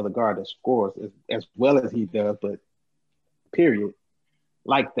have another guard that scores as well as he does, but period,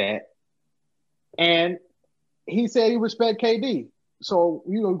 like that. And he said he respect KD. So,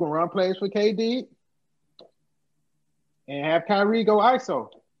 we're going to run plays for KD and have Kyrie go ISO.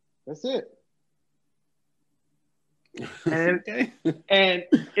 That's it. And at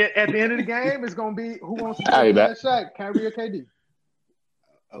the end of the game, it's going to be who wants to take that shot, Kyrie or KD.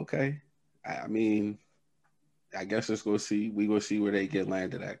 Okay. I mean, I guess we're going to see where they get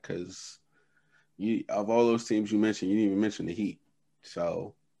landed at, because of all those teams you mentioned, you didn't even mention the Heat.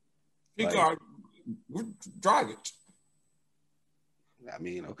 So, he got Dragic. I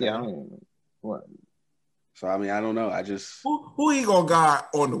mean, okay. Yeah, I mean, what? So, I mean, I don't know. I just... Who he going to guard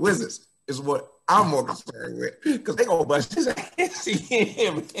on the Wizards is what I'm more concerned with, because they going to bust his ass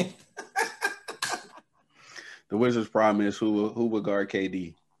again. The Wizards' problem is who would guard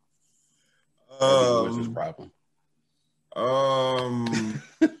KD? The Wizards' problem.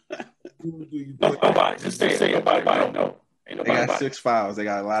 Who do you put? Nobody. Just say nobody. No. Ain't nobody. 6 fouls. They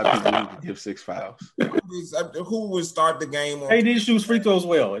got a lot of people who can give 6 fouls. Who would start the game? KD shoots free throws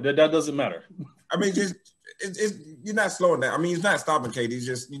well. That doesn't matter. I mean, just you're not slowing down. I mean, he's not stopping KD. He's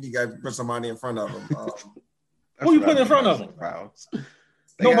just you got to put somebody in front of him. Who you put in front of him?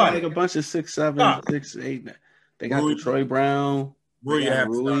 They got like a bunch of 6'7", 6'8". They got Rui. Troy Brown. Rui,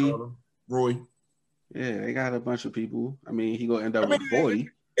 Rui. Yeah, they got a bunch of people. I mean, he gonna end up with 40.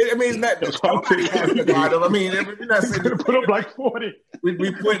 I mean, it's not. I mean, you're not saying put up like 40.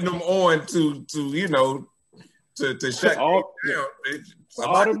 We putting them on to shut all down.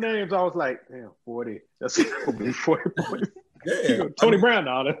 All them names, I was like, damn, 40. That's gonna be 40 points. Yeah, Tony Brown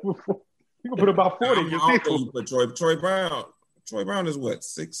down there. You can put about 40. You put Troy Brown. Troy Brown is what,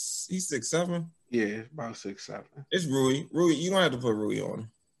 6? He's 6'7". Yeah, about 6'7". It's Rui. Rui, you don't have to put Rui on.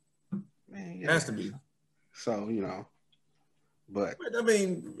 Man, It has to be. So but I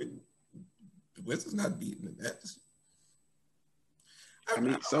mean, the Wizards not beating the Nets. I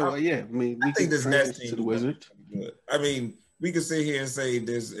think this Nets team to the Wizards. Good. I mean, we can sit here and say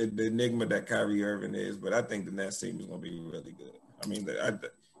there's the enigma that Kyrie Irving is, but I think the Nets team is going to be really good. I mean,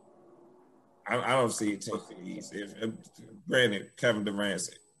 I don't see it taking the East. Granted, Kevin Durant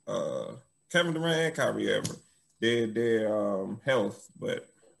and Kyrie Irving, their health, but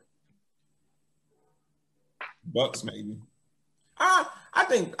Bucks maybe. I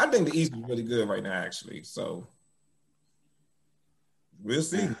think the East is really good right now, actually. So we'll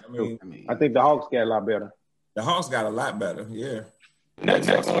see. I think the Hawks got a lot better. The Hawks got a lot better, yeah. Nets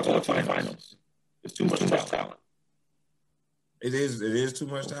going to the finals. It's too much talent. It is too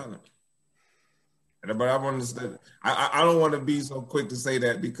much talent. But I want to. I don't want to be so quick to say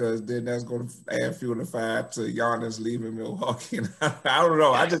that because then that's going to add fuel to fire to Giannis leaving Milwaukee. I don't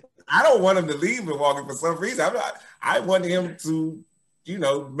know. I don't want him to leave Milwaukee for some reason. I want him to,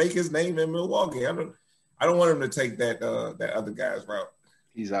 make his name in Milwaukee. I don't want him to take that other guy's route.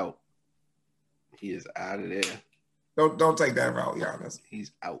 He's out. He is out of there. Don't take that route, Giannis.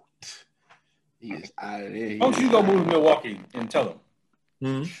 He's out. He is out of there. Don't you go move to Milwaukee and tell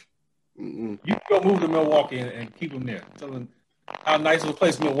him. Mm-mm. You go move to Milwaukee and keep him there. Tell him how nice of a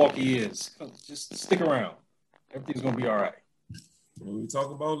place Milwaukee is. Just stick around. Everything's going to be all right. When we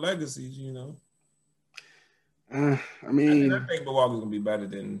talk about legacies, I think Milwaukee's going to be better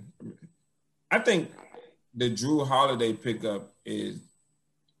than – I think the Drew Holiday pickup is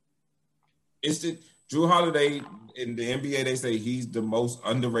 – Drew Holiday in the NBA, they say he's the most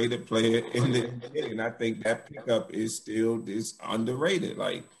underrated player in the NBA, and I think that pickup is still this underrated.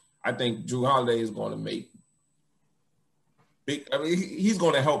 Like, I think Drew Holiday is going to make big. I mean, he's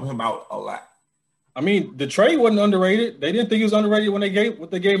going to help him out a lot. I mean, the trade wasn't underrated. They didn't think he was underrated when they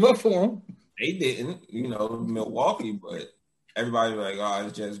gave up for him. They didn't, Milwaukee, but everybody was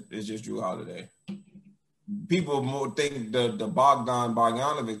like, it's just Drew Holiday. People more think the Bogdan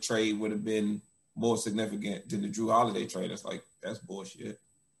Bogdanovic trade would have been more significant than the Drew Holiday trade. It's like, that's bullshit.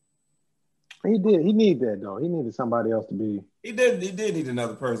 He did. He needed that, though. He needed somebody else to be. He did need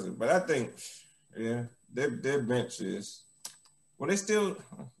another person. But I think, their bench is – well, they still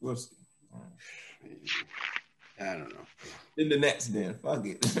 – we'll see. I don't know. In the Nets, then. Fuck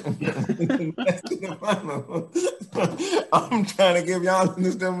it. I'm trying to give y'all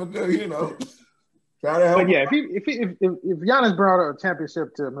this number too, Try to help. But yeah, if Giannis brought a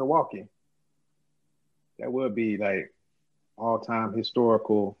championship to Milwaukee, that would be like all-time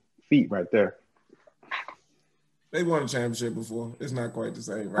historical feat right there. They won a championship before. It's not quite the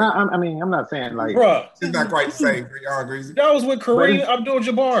same, right? I mean, I'm not saying like it's not quite the same for y'all, Greasy. That was with Kareem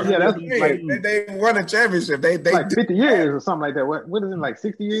Abdul-Jabbar. Yeah, that's they won a championship. They like 50 years or something like that. What is it, like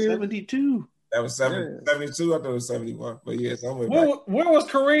 60 years? 72. That was 72. I thought it was 71. But yeah, somewhere where was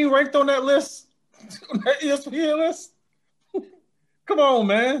Kareem ranked on that list? On that ESPN list? Come on,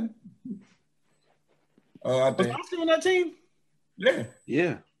 man. I think was Oscar on that team?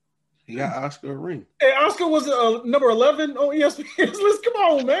 Yeah. He got Oscar a ring. Hey, Oscar was number 11 on ESPN's list. Come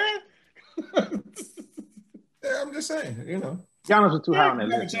on, man. Yeah, I'm just saying, Giannis was too high on that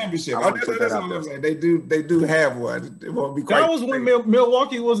list. Championship. That's what I'm saying. They do have one. It won't be quite. That was when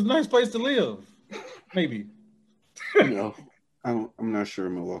Milwaukee was a nice place to live. Maybe. I'm not sure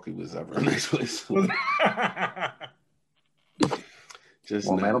Milwaukee was ever a nice place. Just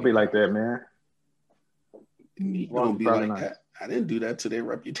man, don't be like that, man. You don't be like that. I didn't do that to their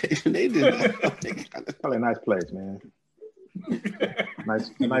reputation. They did that. Probably a nice place, man.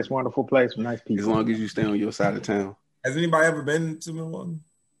 nice, wonderful place with nice people. As long as you stay on your side of town. Has anybody ever been to Milwaukee?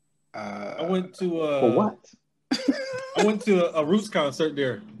 I went to for what? I went to a Roots concert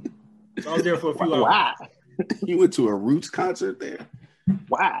there. So I was there for a few hours. Wow. You went to a Roots concert there?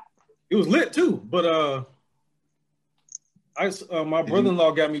 Wow. It was lit too, but My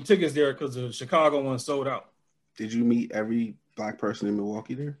brother-in-law got me tickets there because the Chicago one sold out. Did you meet every black person in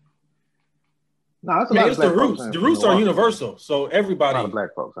Milwaukee there? No, that's a I mean, lot it's of the black folks Roots. in The Roots are Milwaukee. universal, so A lot everybody. of black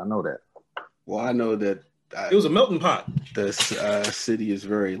folks. I know that. Well, I know that It was a melting pot. the city is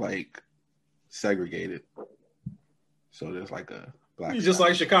very like segregated. So there's like a black Just side.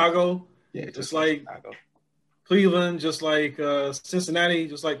 like Chicago, Yeah, just like Chicago. Cleveland, just like Cincinnati,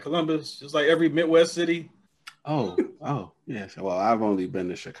 just like Columbus, just like every Midwest city. Oh, yes. Well, I've only been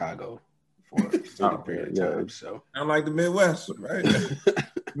to Chicago for a certain period of time, so I'm like the Midwest, right?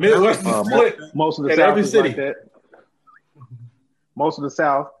 Midwest is split. Most of the At South every is city. like that. Most of the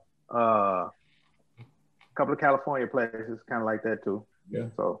South, a couple of California places, kind of like that too. Yeah.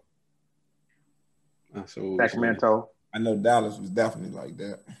 So so Sacramento. I know Dallas was definitely like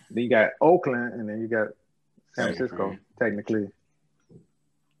that. Then you got Oakland, and then you got San Right, Francisco. right. Technically,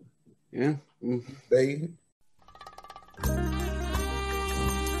 Yeah. They